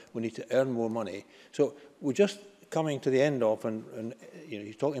better. We need to earn more money. So we're just coming to the end of, and you know,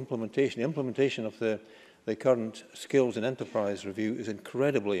 you talk implementation. The implementation of the current skills and enterprise review is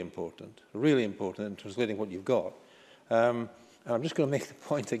incredibly important, really important in translating what you've got. And I'm just going to make the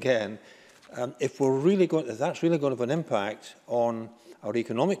point again. If that's really going to have an impact on our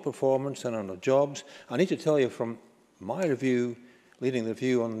economic performance and on our jobs, I need to tell you from my review, leading the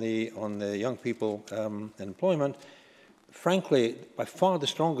view on the young people in employment, frankly, by far the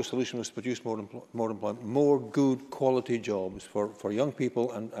strongest solution was to produce more employment, more good quality jobs for young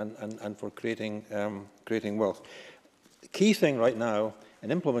people and for creating wealth. The key thing right now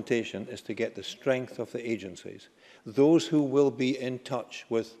in implementation is to get the strength of the agencies, those who will be in touch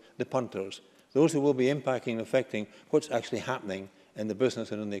with the punters, those who will be impacting and affecting what's actually happening in the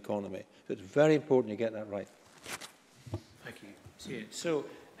business and in the economy. So it's very important you get that right. Thank you. So,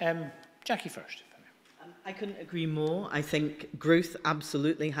 Jackie first. I couldn't agree more. I think growth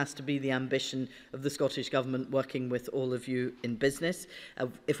absolutely has to be the ambition of the Scottish Government, working with all of you in business.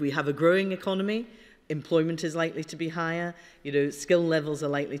 If we have a growing economy, employment is likely to be higher, skill levels are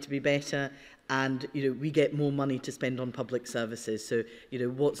likely to be better, and we get more money to spend on public services. So,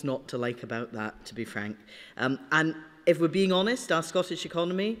 what's not to like about that, to be frank? And if we're being honest, our Scottish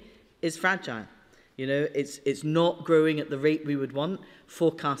economy is fragile. It's not growing at the rate we would want.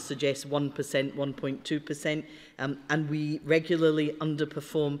 Forecasts suggest 1%, 1.2%, and we regularly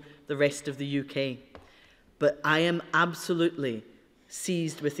underperform the rest of the UK. But I am absolutely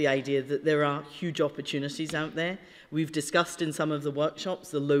seized with the idea that there are huge opportunities out there. We've discussed in some of the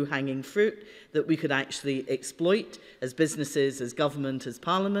workshops the low-hanging fruit that we could actually exploit as businesses, as government, as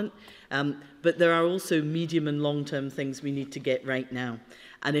parliament. But there are also medium and long-term things we need to get right now.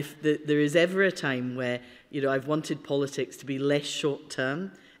 And if there is ever a time where, I've wanted politics to be less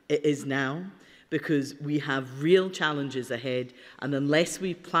short-term, it is now, because we have real challenges ahead, and unless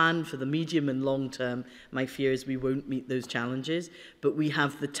we plan for the medium and long term, my fear is we won't meet those challenges. But we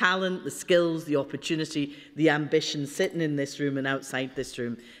have the talent, the skills, the opportunity, the ambition sitting in this room and outside this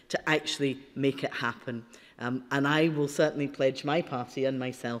room to actually make it happen. And I will certainly pledge my party and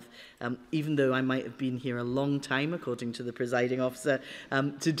myself, even though I might have been here a long time, according to the presiding officer,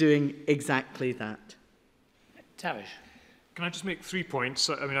 to doing exactly that. Tavish. Can I just make 3 points?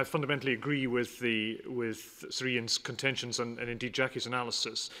 I mean, I fundamentally agree with Sir Ian's contentions and indeed Jackie's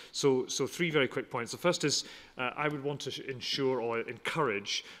analysis. So 3 very quick points. The first is I would want to ensure or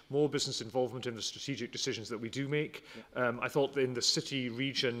encourage more business involvement in the strategic decisions that we do make. I thought in the city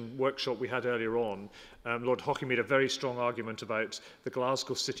region workshop we had earlier on, Lord Hockey made a very strong argument about the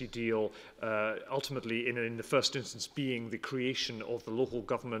Glasgow City deal, ultimately in the first instance being the creation of the local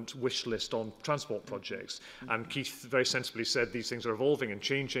government wish list on transport projects. And Keith very sensibly said these things are evolving and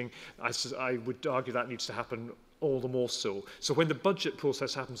changing. I would argue that needs to happen all the more so. So when the budget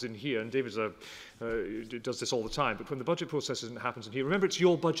process happens in here, and David does this all the time, but when the budget process happens in here, remember it's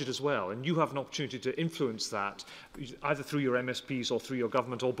your budget as well, and you have an opportunity to influence that, either through your MSPs or through your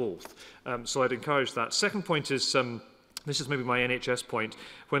government or both. So I'd encourage that. Second point is, this is maybe my NHS point.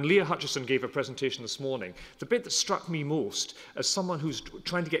 When Leah Hutchison gave her presentation this morning, the bit that struck me most, as someone who's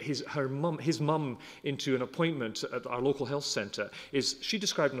trying to get his mum into an appointment at our local health centre, is she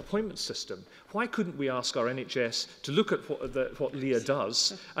described an appointment system. Why couldn't we ask our NHS to look at what Leah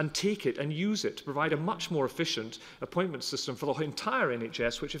does and take it and use it to provide a much more efficient appointment system for the entire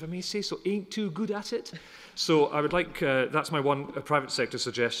NHS, which, if I may say so, ain't too good at it? So I would like, that's my one private sector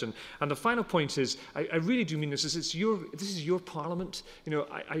suggestion. And the final point is, I really do mean this, this is your parliament.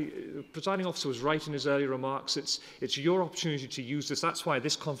 The presiding officer was right in his earlier remarks. It's your opportunity to use this. That's why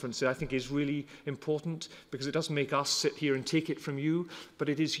this conference, I think, is really important, because it doesn't make us sit here and take it from you, but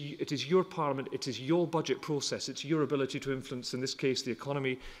it is your parliament, it is your budget process, it's your ability to influence, in this case, the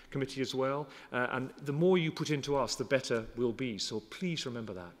Economy Committee as well. And the more you put into us, the better we'll be. So please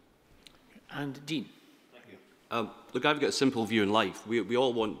remember that. And Dean. Look, I've got a simple view in life. We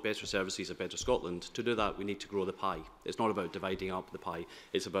all want better services, a better Scotland. To do that, we need to grow the pie. It's not about dividing up the pie.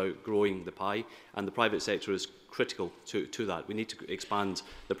 It's about growing the pie. And the private sector is critical to that. We need to expand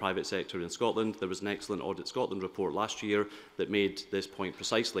the private sector in Scotland. There was an excellent Audit Scotland report last year that made this point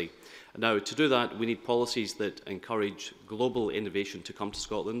precisely. Now, to do that, we need policies that encourage global innovation to come to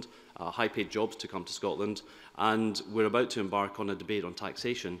Scotland, high-paid jobs to come to Scotland, and we're about to embark on a debate on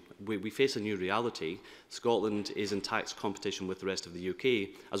taxation. We face a new reality. Scotland is in tax competition with the rest of the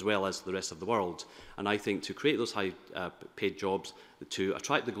UK, as well as the rest of the world. And I think to create those high-paid jobs, to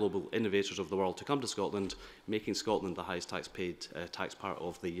attract the global innovators of the world to come to Scotland, making Scotland the highest tax-paid taxpayer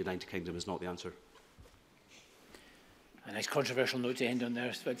of the United Kingdom is not the answer. A nice controversial note to end on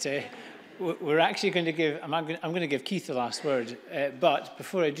there, but we're actually going to give, I'm going to give Keith the last word, but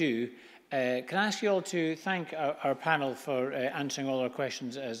before I do, can I ask you all to thank our panel for answering all our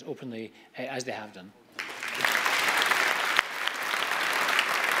questions as openly as they have done.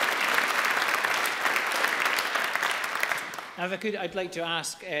 Now, if I could, I'd like to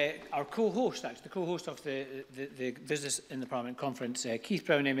ask our co-host, actually, the co-host of the Business in the Parliament conference, Keith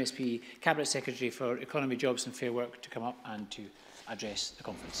Brown, MSP, Cabinet Secretary for Economy, Jobs and Fair Work, to come up and to address the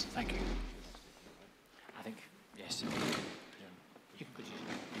conference. Thank you. I think, yes. You can put yours.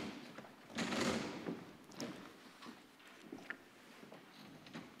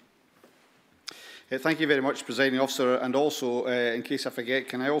 Thank you very much, Presiding Officer, and also, in case I forget,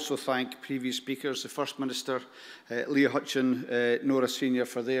 can I also thank previous speakers, the First Minister, Leah Hutchison, Nora Senior,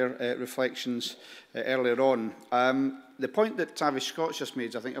 for their reflections earlier on. The point that Tavish Scott's just made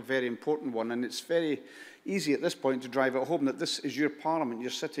is, I think, a very important one, and it's very easy at this point to drive it home that this is your Parliament.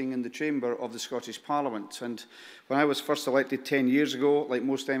 You're sitting in the chamber of the Scottish Parliament. And when I was first elected 10 years ago, like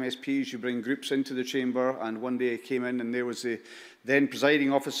most MSPs, you bring groups into the chamber, and one day I came in and there was the then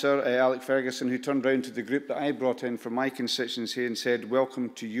presiding officer, Alec Ferguson, who turned round to the group that I brought in from my constituency and said, "Welcome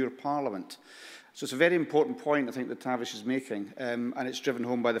to your Parliament." So it's a very important point, I think, that Tavish is making, and it's driven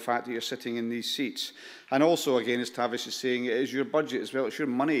home by the fact that you're sitting in these seats. And also, again, as Tavish is saying, it is your budget as well. It's your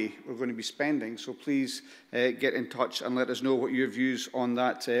money we're going to be spending. So please get in touch and let us know what your views on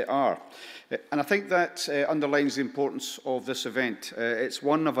that are. And I think that underlines the importance of this event. It's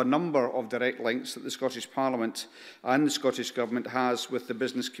one of a number of direct links that the Scottish Parliament and the Scottish Government has with the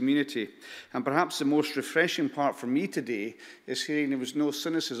business community. And perhaps the most refreshing part for me today is hearing there was no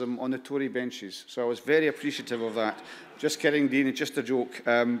cynicism on the Tory benches. So I was very appreciative of that. Just kidding, Dean, it's just a joke.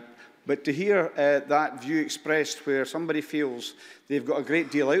 But to hear that view expressed where somebody feels they've got a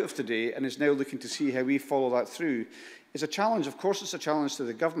great deal out of today and is now looking to see how we follow that through is a challenge. Of course, it's a challenge to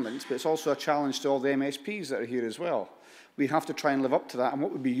the government, but it's also a challenge to all the MSPs that are here as well. We have to try and live up to that. And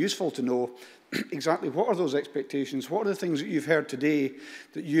what would be useful to know exactly what are those expectations? What are the things that you've heard today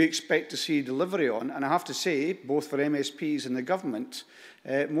that you expect to see delivery on? And I have to say, both for MSPs and the government,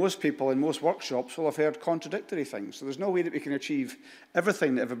 most people in most workshops will have heard contradictory things. So there's no way that we can achieve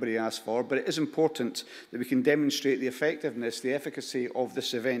everything that everybody asks for, but it is important that we can demonstrate the effectiveness, the efficacy of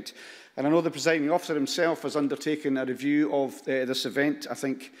this event. And I know the presiding officer himself has undertaken a review of this event. I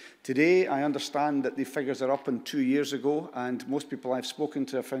think today I understand that the figures are up on 2 years ago, and most people I've spoken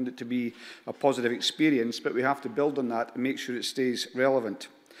to have found it to be a positive experience, but we have to build on that and make sure it stays relevant.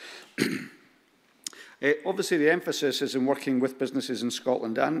 Obviously, the emphasis is in working with businesses in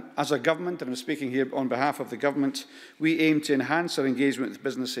Scotland. And as a government, and I'm speaking here on behalf of the government, we aim to enhance our engagement with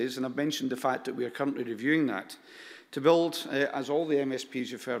businesses. And I've mentioned the fact that we are currently reviewing that to build, as all the MSPs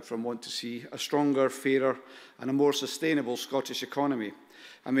you've heard from want to see, a stronger, fairer and a more sustainable Scottish economy.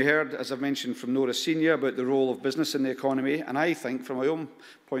 And we heard, as I've mentioned, from Nora Senior about the role of business in the economy. And I think, from my own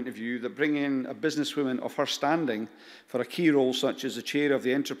point of view, that bringing in a businesswoman of her standing for a key role such as the chair of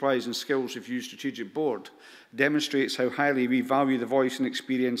the Enterprise and Skills Review Strategic Board demonstrates how highly we value the voice and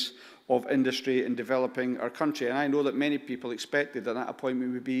experience of industry in developing our country. And I know that many people expected that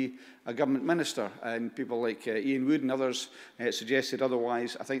appointment would be a government minister, and people like Ian Wood and others suggested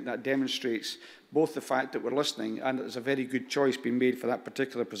otherwise. I think that demonstrates both the fact that we're listening and that there's a very good choice being made for that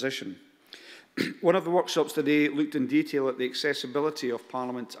particular position. One of the workshops today looked in detail at the accessibility of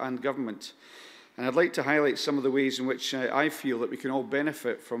Parliament and government. And I'd like to highlight some of the ways in which I feel that we can all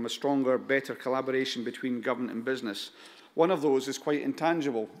benefit from a stronger, better collaboration between government and business. One of those is quite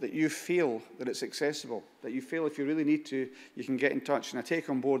intangible, that you feel that it's accessible, that you feel if you really need to, you can get in touch. And I take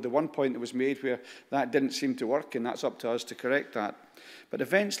on board the one point that was made where that didn't seem to work, and that's up to us to correct that. But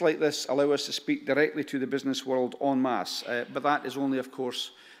events like this allow us to speak directly to the business world en masse, but that is only, of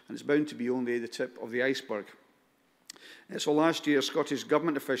course, and it's bound to be only the tip of the iceberg. So last year, Scottish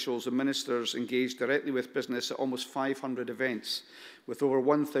Government officials and ministers engaged directly with business at almost 500 events with over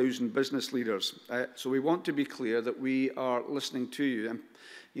 1,000 business leaders. So we want to be clear that we are listening to you.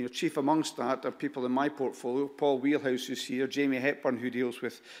 And chief amongst that are people in my portfolio, Paul Wheelhouse, who's here, Jamie Hepburn, who deals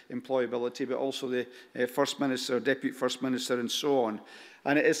with employability, but also the First Minister, Deputy First Minister, and so on.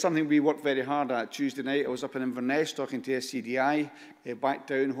 And it is something we work very hard at. Tuesday night, I was up in Inverness talking to SCDI, back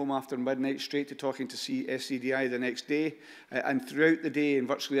down home after midnight, straight to talking to SCDI the next day. And throughout the day, and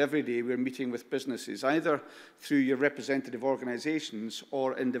virtually every day, we're meeting with businesses, either through your representative organisations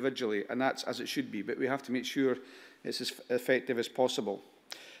or individually. And that's as it should be. But we have to make sure it's as effective as possible.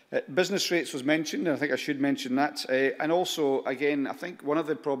 Business rates was mentioned, and I think I should mention that. And also, again, I think one of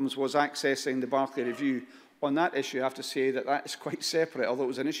the problems was accessing the Barclay Review. On that issue, I have to say that that is quite separate. Although it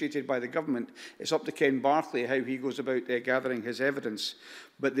was initiated by the government, it's up to Ken Barclay how he goes about gathering his evidence.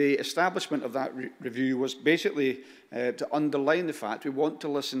 But the establishment of that review was basically to underline the fact we want to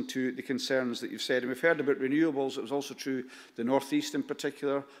listen to the concerns that you've said. And we've heard about renewables. It was also true the North East in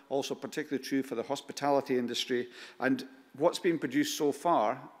particular, also particularly true for the hospitality industry. And what's been produced so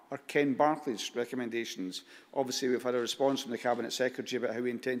far are Ken Barclay's recommendations. Obviously, we've had a response from the Cabinet Secretary about how we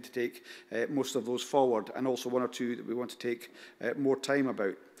intend to take most of those forward, and also one or two that we want to take more time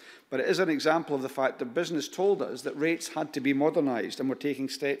about. But it is an example of the fact that business told us that rates had to be modernised, and we're taking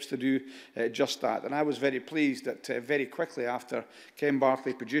steps to do just that. And I was very pleased that very quickly after Ken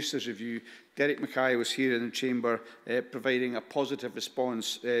Barclay produced his review, Derek Mackay was here in the chamber providing a positive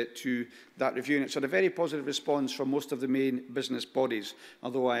response to that review. And it's had a very positive response from most of the main business bodies,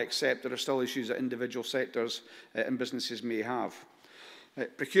 although I accept there are still issues that individual sectors and businesses may have.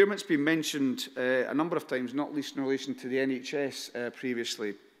 Procurement's been mentioned a number of times, not least in relation to the NHS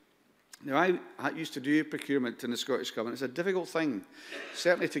previously. Now, I used to do procurement in the Scottish Government. It's a difficult thing,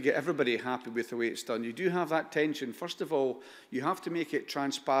 certainly to get everybody happy with the way it's done. You do have that tension. First of all, you have to make it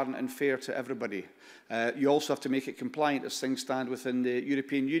transparent and fair to everybody. You also have to make it compliant as things stand within the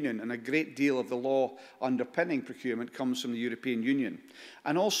European Union, and a great deal of the law underpinning procurement comes from the European Union.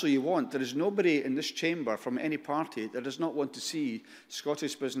 And also there is nobody in this chamber from any party that does not want to see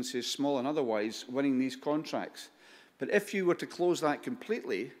Scottish businesses, small and otherwise, winning these contracts. But if you were to close that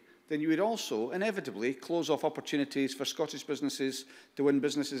completely, then you would also inevitably close off opportunities for Scottish businesses to win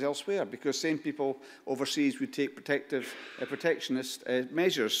businesses elsewhere, because same people overseas would take protectionist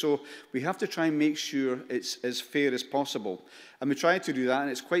measures. So we have to try and make sure it's as fair as possible. And we try to do that, and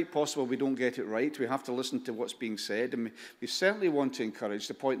it's quite possible we don't get it right. We have to listen to what's being said, and we certainly want to encourage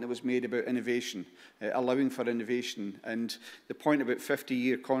the point that was made about innovation, allowing for innovation, and the point about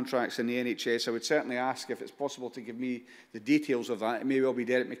 50-year contracts in the NHS. I would certainly ask if it's possible to give me the details of that. It may well be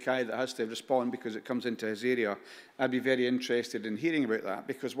Derek Mackay that has to respond because it comes into his area. I'd be very interested in hearing about that,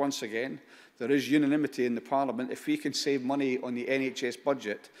 because once again, there is unanimity in the Parliament. If we can save money on the NHS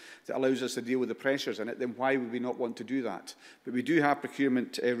budget that allows us to deal with the pressures in it, then why would we not want to do that? But we do have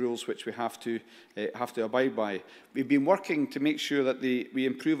procurement rules which we have to abide by. We've been working to make sure that we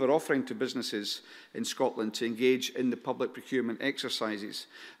improve our offering to businesses in Scotland to engage in the public procurement exercises.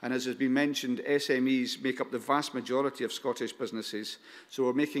 And as has been mentioned, SMEs make up the vast majority of Scottish businesses, so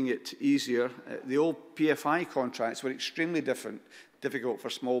we're making it easier. The old PFI contracts were extremely difficult for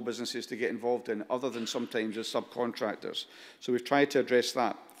small businesses to get involved in, other than sometimes as subcontractors. So we've tried to address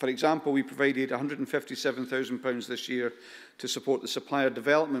that. For example, we provided £157,000 this year to support the Supplier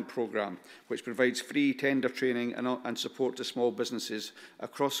Development Programme, which provides free tender training and support to small businesses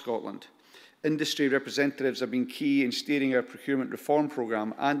across Scotland. Industry representatives have been key in steering our procurement reform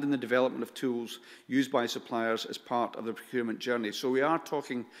programme and in the development of tools used by suppliers as part of the procurement journey. So we are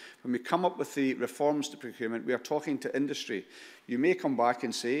talking, when we come up with the reforms to procurement, we are talking to industry. You may come back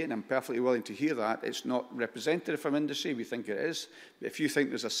and say, and I'm perfectly willing to hear that, it's not representative from industry. We think it is. But if you think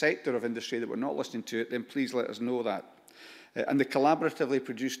there's a sector of industry that we're not listening to it, then please let us know that. And the collaboratively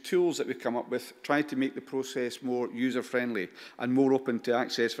produced tools that we come up with try to make the process more user-friendly and more open to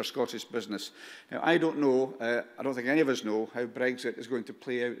access for Scottish business. Now, I don't know, I don't think any of us know how Brexit is going to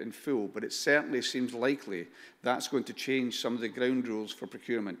play out in full, but it certainly seems likely that's going to change some of the ground rules for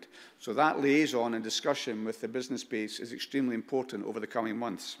procurement. So that liaison and discussion with the business base is extremely important over the coming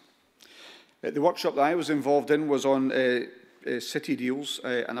months. The workshop that I was involved in was on city deals,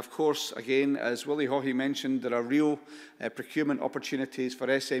 and of course, again, as Willie Haughey mentioned, there are real procurement opportunities for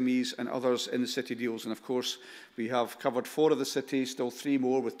SMEs and others in the city deals, and of course we have covered 4 of the cities, still 3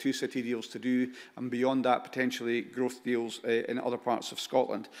 more with 2 city deals to do, and beyond that potentially growth deals in other parts of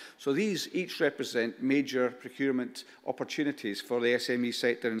Scotland. So these each represent major procurement opportunities for the SME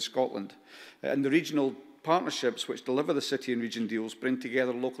sector in Scotland, and the regional partnerships which deliver the city and region deals bring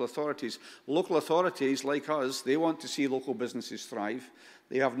together local authorities. Local authorities, like us, they want to see local businesses thrive.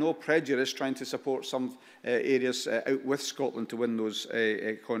 They have no prejudice trying to support some areas out with Scotland to win those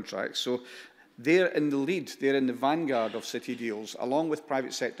contracts. So they're in the lead, they're in the vanguard of city deals, along with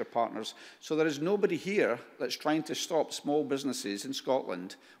private sector partners. So there is nobody here that's trying to stop small businesses in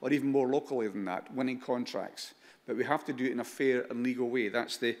Scotland, or even more locally than that, winning contracts. But we have to do it in a fair and legal way.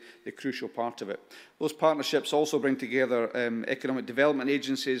 That's the crucial part of it. Those partnerships also bring together economic development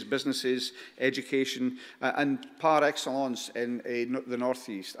agencies, businesses, education, and par excellence in the North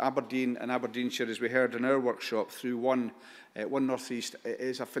East. Aberdeen and Aberdeenshire, as we heard in our workshop, through One North East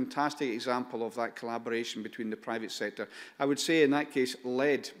is a fantastic example of that collaboration between the private sector. I would say in that case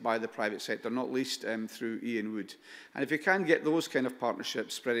led by the private sector, not least through Ian Wood. And if you can get those kind of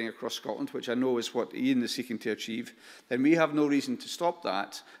partnerships spreading across Scotland, which I know is what Ian is seeking to achieve, then we have no reason to stop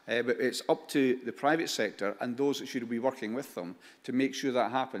that. But it's up to the private sector and those that should be working with them to make sure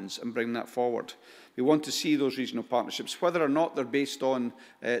that happens and bring that forward. We want to see those regional partnerships, whether or not they're based on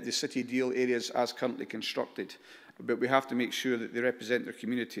the city deal areas as currently constructed. But we have to make sure that they represent their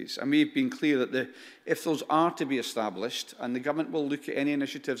communities. And we've been clear that if those are to be established, and the government will look at any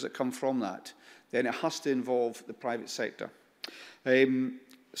initiatives that come from that, then it has to involve the private sector.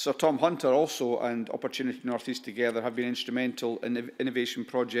 Sir Tom Hunter also and Opportunity North East together have been instrumental in innovation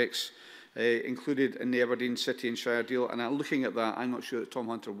projects included in the Aberdeen City and Shire deal. And looking at that, I'm not sure that Tom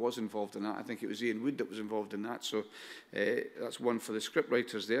Hunter was involved in that. I think it was Ian Wood that was involved in that. So that's one for the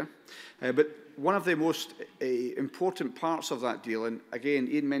scriptwriters there. But one of the most important parts of that deal, and again,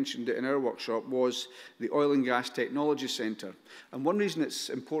 Ian mentioned it in our workshop, was the Oil and Gas Technology Centre. And one reason it's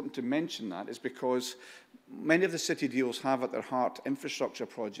important to mention that is because many of the city deals have at their heart infrastructure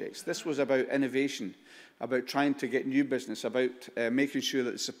projects. This was about innovation. about trying to get new business, about making sure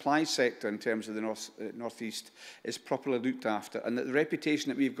that the supply sector in terms of the North East is properly looked after, and that the reputation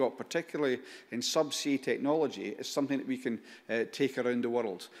that we've got, particularly in subsea technology, is something that we can take around the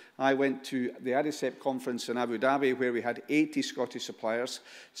world. I went to the ADICEP conference in Abu Dhabi, where we had 80 Scottish suppliers,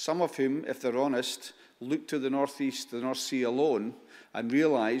 some of whom, if they're honest, looked to the North East, the North Sea alone, and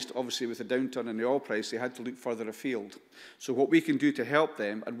realised, obviously with the downturn in the oil price, they had to look further afield. So what we can do to help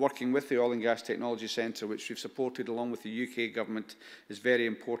them, and working with the Oil and Gas Technology Centre, which we've supported along with the UK Government, is very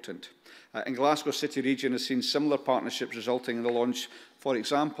important. And Glasgow City Region has seen similar partnerships resulting in the launch, for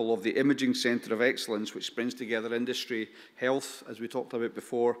example, of the Imaging Centre of Excellence, which brings together industry, health, as we talked about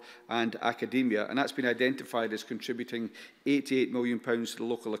before, and academia. And that's been identified as contributing £88 million to the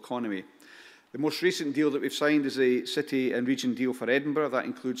local economy. The most recent deal that we've signed is a city and region deal for Edinburgh. That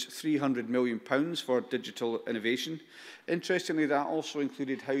includes £300 million for digital innovation. Interestingly, that also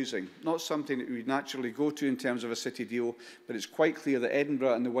included housing, not something that we would naturally go to in terms of a city deal, but it's quite clear that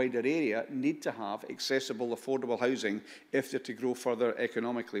Edinburgh and the wider area need to have accessible, affordable housing if they're to grow further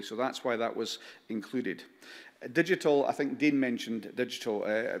economically. So that's why that was included. Digital, I think Dean mentioned digital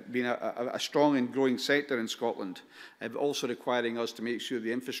being a strong and growing sector in Scotland, but also requiring us to make sure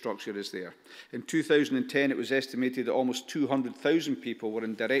the infrastructure is there. In 2010, it was estimated that almost 200,000 people were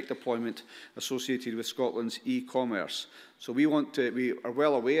in direct employment associated with Scotland's e-commerce. So we are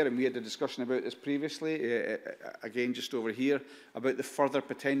well aware, and we had a discussion about this previously, again just over here, about the further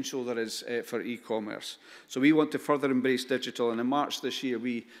potential there is for e-commerce. So we want to further embrace digital, and in March this year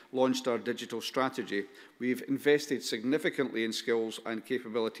we launched our digital strategy. We've invested significantly in skills and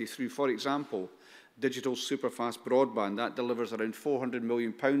capability through, for example, digital superfast broadband. That delivers around £400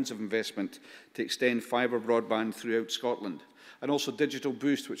 million of investment to extend fibre broadband throughout Scotland. And also Digital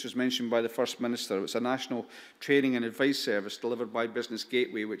Boost, which was mentioned by the First Minister. It's a national training and advice service delivered by Business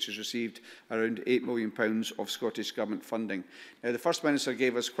Gateway, which has received around £8 million of Scottish Government funding. Now, the First Minister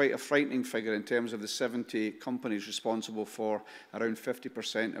gave us quite a frightening figure in terms of the 70 companies responsible for around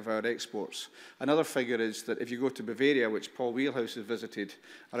 50% of our exports. Another figure is that if you go to Bavaria, which Paul Wheelhouse has visited,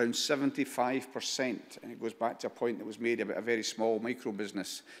 around 75%, and it goes back to a point that was made about a very small micro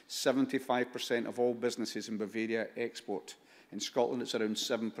business, 75% of all businesses in Bavaria export. In Scotland, it's around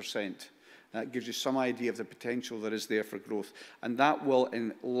 7%. That gives you some idea of the potential there is there for growth. And that will,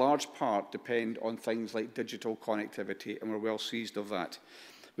 in large part, depend on things like digital connectivity, and we're well seized of that.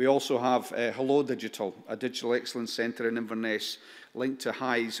 We also have Hello Digital, a digital excellence centre in Inverness, linked to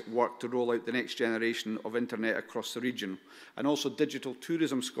HI's work to roll out the next generation of internet across the region. And also Digital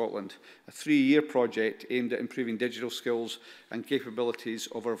Tourism Scotland, a 3-year project aimed at improving digital skills and capabilities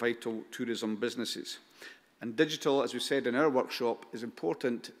of our vital tourism businesses. And digital, as we said in our workshop, is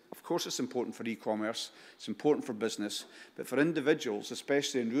important. Of course, it's important for e-commerce, it's important for business, but for individuals,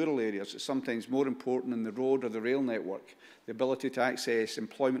 especially in rural areas, it's sometimes more important than the road or the rail network. The ability to access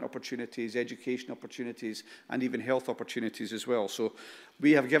employment opportunities, education opportunities, and even health opportunities as well. So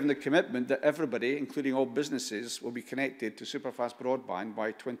we have given the commitment that everybody, including all businesses, will be connected to superfast broadband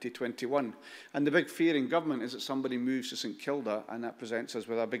by 2021. And the big fear in government is that somebody moves to St Kilda, and that presents us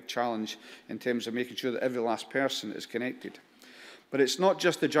with a big challenge in terms of making sure that every last person is connected. But it's not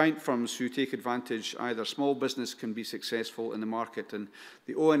just the giant firms who take advantage either. Small business can be successful in the market. And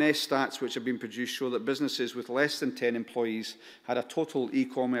the ONS stats which have been produced show that businesses with less than 10 employees had a total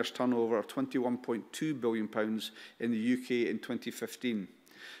e-commerce turnover of £21.2 billion in the UK in 2015.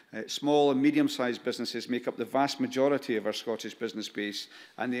 Small and medium-sized businesses make up the vast majority of our Scottish business base,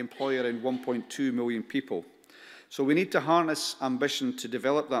 and they employ around 1.2 million people. So we need to harness ambition to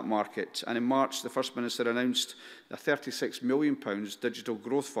develop that market, and in March the First Minister announced a £36 million digital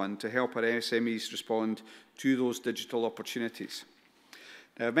growth fund to help our SMEs respond to those digital opportunities.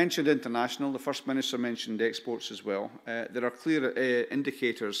 Now, I mentioned international, the First Minister mentioned exports as well. There are clear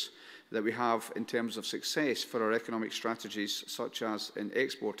indicators that we have in terms of success for our economic strategies, such as in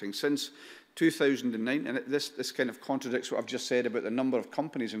exporting. Since 2009, and this kind of contradicts what I've just said about the number of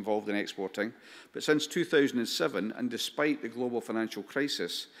companies involved in exporting, but since 2007, and despite the global financial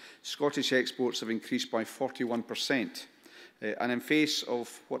crisis, Scottish exports have increased by 41%. And in face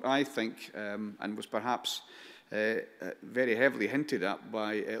of what I think, and was perhaps very heavily hinted at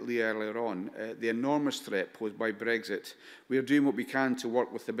by Lee earlier on, the enormous threat posed by Brexit, we are doing what we can to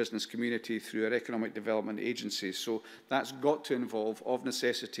work with the business community through our economic development agencies. So that's got to involve, of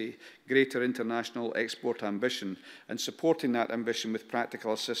necessity, greater international export ambition, and supporting that ambition with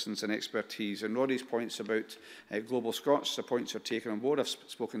practical assistance and expertise. And Roddy's points about Global Scots, the points are taken on board. I've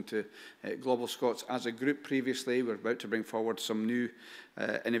spoken to Global Scots as a group previously. We're about to bring forward some new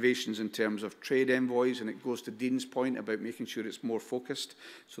innovations in terms of trade envoys, and it goes to Dean's point about making sure it's more focused.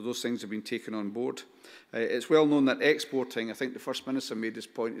 So those things have been taken on board. It's well known that exporting, I think the First Minister made this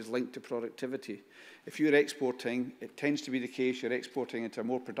point, is linked to productivity. If you're exporting, it tends to be the case you're exporting into a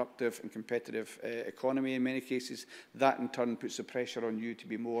more productive and competitive economy in many cases. That in turn puts the pressure on you to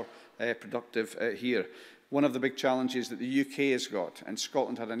be more productive here. One of the big challenges that the UK has got, and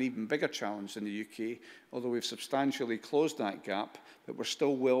Scotland had an even bigger challenge than the UK, although we've substantially closed that gap, but we're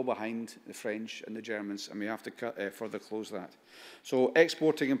still well behind the French and the Germans, and we have to further close that. So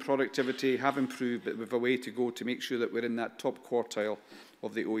exporting and productivity have improved, but we have a way to go to make sure that we're in that top quartile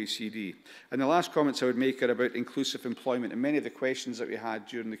of the OECD. And the last comments I would make are about inclusive employment, and many of the questions that we had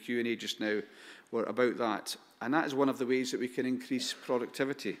during the Q&A just now were about that. And that is one of the ways that we can increase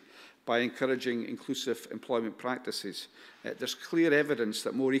productivity, by encouraging inclusive employment practices. There's clear evidence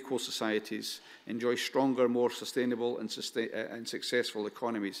that more equal societies enjoy stronger, more sustainable and successful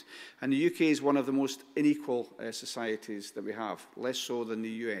economies. And the UK is one of the most unequal societies that we have, less so than the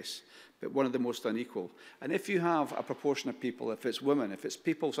US, but one of the most unequal. And if you have a proportion of people, if it's women, if it's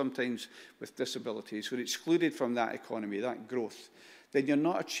people sometimes with disabilities who are excluded from that economy, that growth, then you're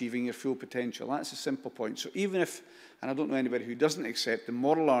not achieving your full potential. That's a simple point. So even if, and I don't know anybody who doesn't accept the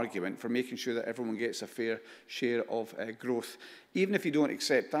moral argument for making sure that everyone gets a fair share of growth, even if you don't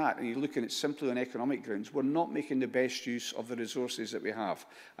accept that and you're looking at simply on economic grounds, we're not making the best use of the resources that we have.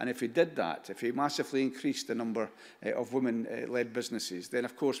 And if we did that, if we massively increased the number of women-led businesses, then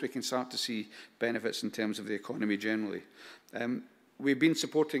of course we can start to see benefits in terms of the economy generally. We've been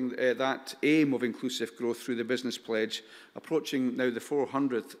supporting that aim of inclusive growth through the Business Pledge, approaching now the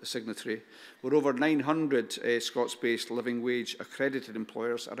 400th signatory. We're over 900 Scots-based living wage accredited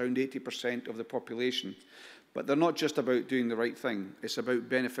employers, around 80% of the population. But they're not just about doing the right thing, it's about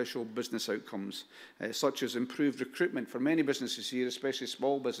beneficial business outcomes, such as improved recruitment. For many businesses here, especially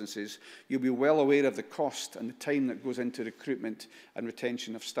small businesses, you'll be well aware of the cost and the time that goes into recruitment and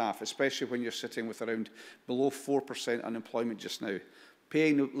retention of staff, especially when you're sitting with around below 4% unemployment just now.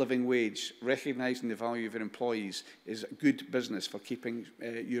 Paying a living wage, recognising the value of your employees is good business for keeping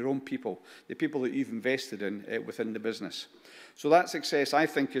your own people, the people that you've invested in within the business. So that success, I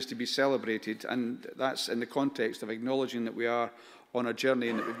think, is to be celebrated, and that's in the context of acknowledging that we are on a journey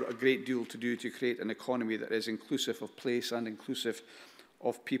and that we've got a great deal to do to create an economy that is inclusive of place and inclusive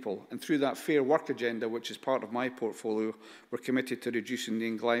of people. And through that Fair Work agenda, which is part of my portfolio, we're committed to reducing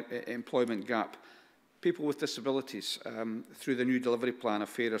the employment gap. People with disabilities through the new delivery plan of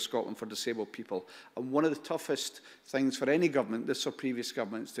Fairer Scotland for Disabled People. And one of the toughest things for any government, this or previous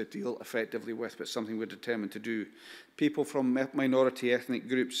governments, to deal effectively with, but something we're determined to do. People from minority ethnic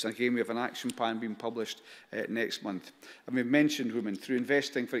groups, again we have an action plan being published next month. And we've mentioned women through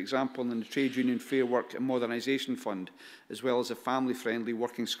investing, for example, in the Trade Union Fair Work and Modernisation Fund, as well as a family-friendly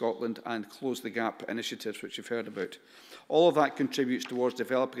Working Scotland and Close the Gap initiatives, which you've heard about. All of that contributes towards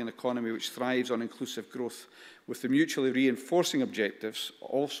developing an economy which thrives on inclusive growth, with the mutually reinforcing objectives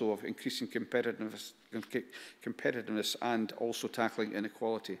also of increasing competitiveness and also tackling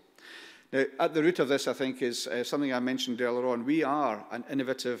inequality. Now, at the root of this, I think, is something I mentioned earlier on. We are an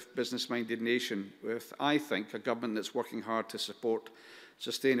innovative, business-minded nation with, I think, a government that's working hard to support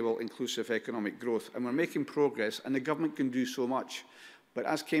sustainable, inclusive economic growth. And we're making progress, and the government can do so much. But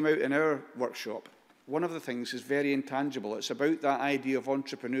as came out in our workshop, one of the things is very intangible. It's about that idea of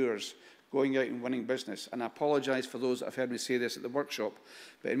entrepreneurs going out and winning business. And I apologise for those that have heard me say this at the workshop,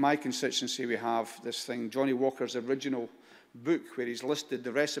 but in my constituency we have this thing, Johnny Walker's original book, where he's listed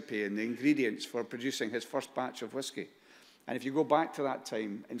the recipe and the ingredients for producing his first batch of whisky. And if you go back to that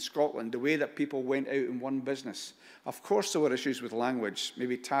time in Scotland, the way that people went out and won business, of course there were issues with language,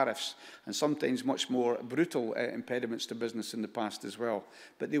 maybe tariffs, and sometimes much more brutal impediments to business in the past as well.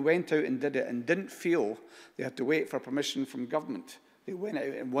 But they went out and did it and didn't feel they had to wait for permission from government. They went out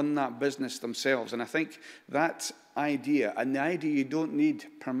and won that business themselves. And I think that idea, and the idea you don't need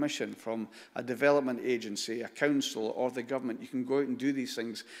permission from a development agency, a council, or the government, you can go out and do these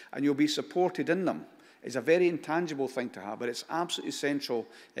things, and you'll be supported in them, is a very intangible thing to have, but it's absolutely essential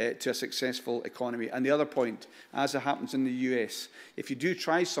to a successful economy. And the other point, as it happens in the US, if you do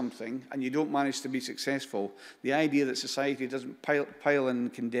try something and you don't manage to be successful, the idea that society doesn't pile in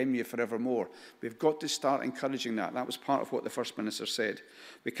and condemn you forevermore, we've got to start encouraging that. That was part of what the First Minister said.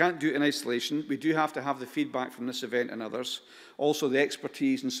 We can't do it in isolation. We do have to have the feedback from this event and others, also the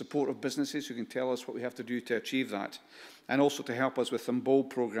expertise and support of businesses who can tell us what we have to do to achieve that, and also to help us with some bold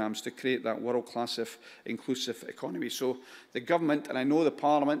programmes to create that world-class inclusive economy. So the government, and I know the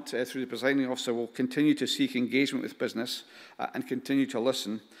Parliament, through the presiding officer, will continue to seek engagement with business and continue to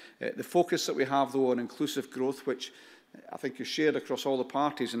listen. The focus that we have, though, on inclusive growth, which I think is shared across all the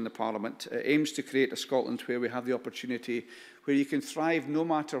parties in the Parliament, aims to create a Scotland where we have the opportunity where you can thrive no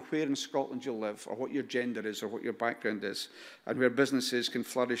matter where in Scotland you live or what your gender is or what your background is, and where businesses can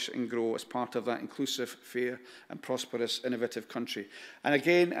flourish and grow as part of that inclusive, fair and prosperous, innovative country. And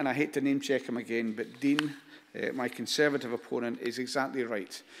again, and I hate to name check him again, but Dean, my Conservative opponent, is exactly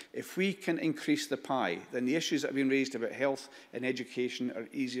right. If we can increase the pie, then the issues that have been raised about health and education are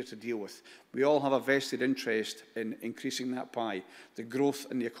easier to deal with. We all have a vested interest in increasing that pie, the growth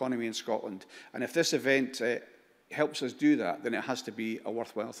in the economy in Scotland. And if this event helps us do that, then it has to be a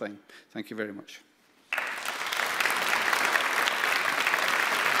worthwhile thing. Thank you very much.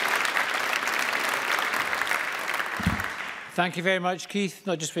 Thank you very much, Keith,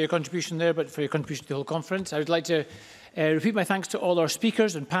 not just for your contribution there, but for your contribution to the whole conference. I would like to repeat my thanks to all our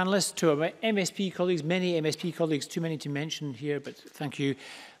speakers and panellists, to our MSP colleagues, many MSP colleagues, too many to mention here, but thank you.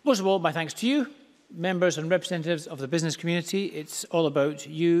 Most of all, my thanks to you, members and representatives of the business community. It's all about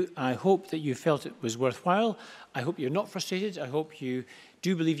you. I hope that you felt it was worthwhile. I hope you're not frustrated. I hope you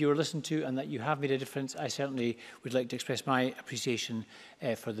do believe you were listened to and that you have made a difference. I certainly would like to express my appreciation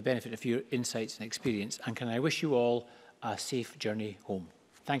for the benefit of your insights and experience. And can I wish you all a safe journey home.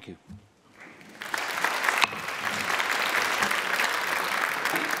 Thank you.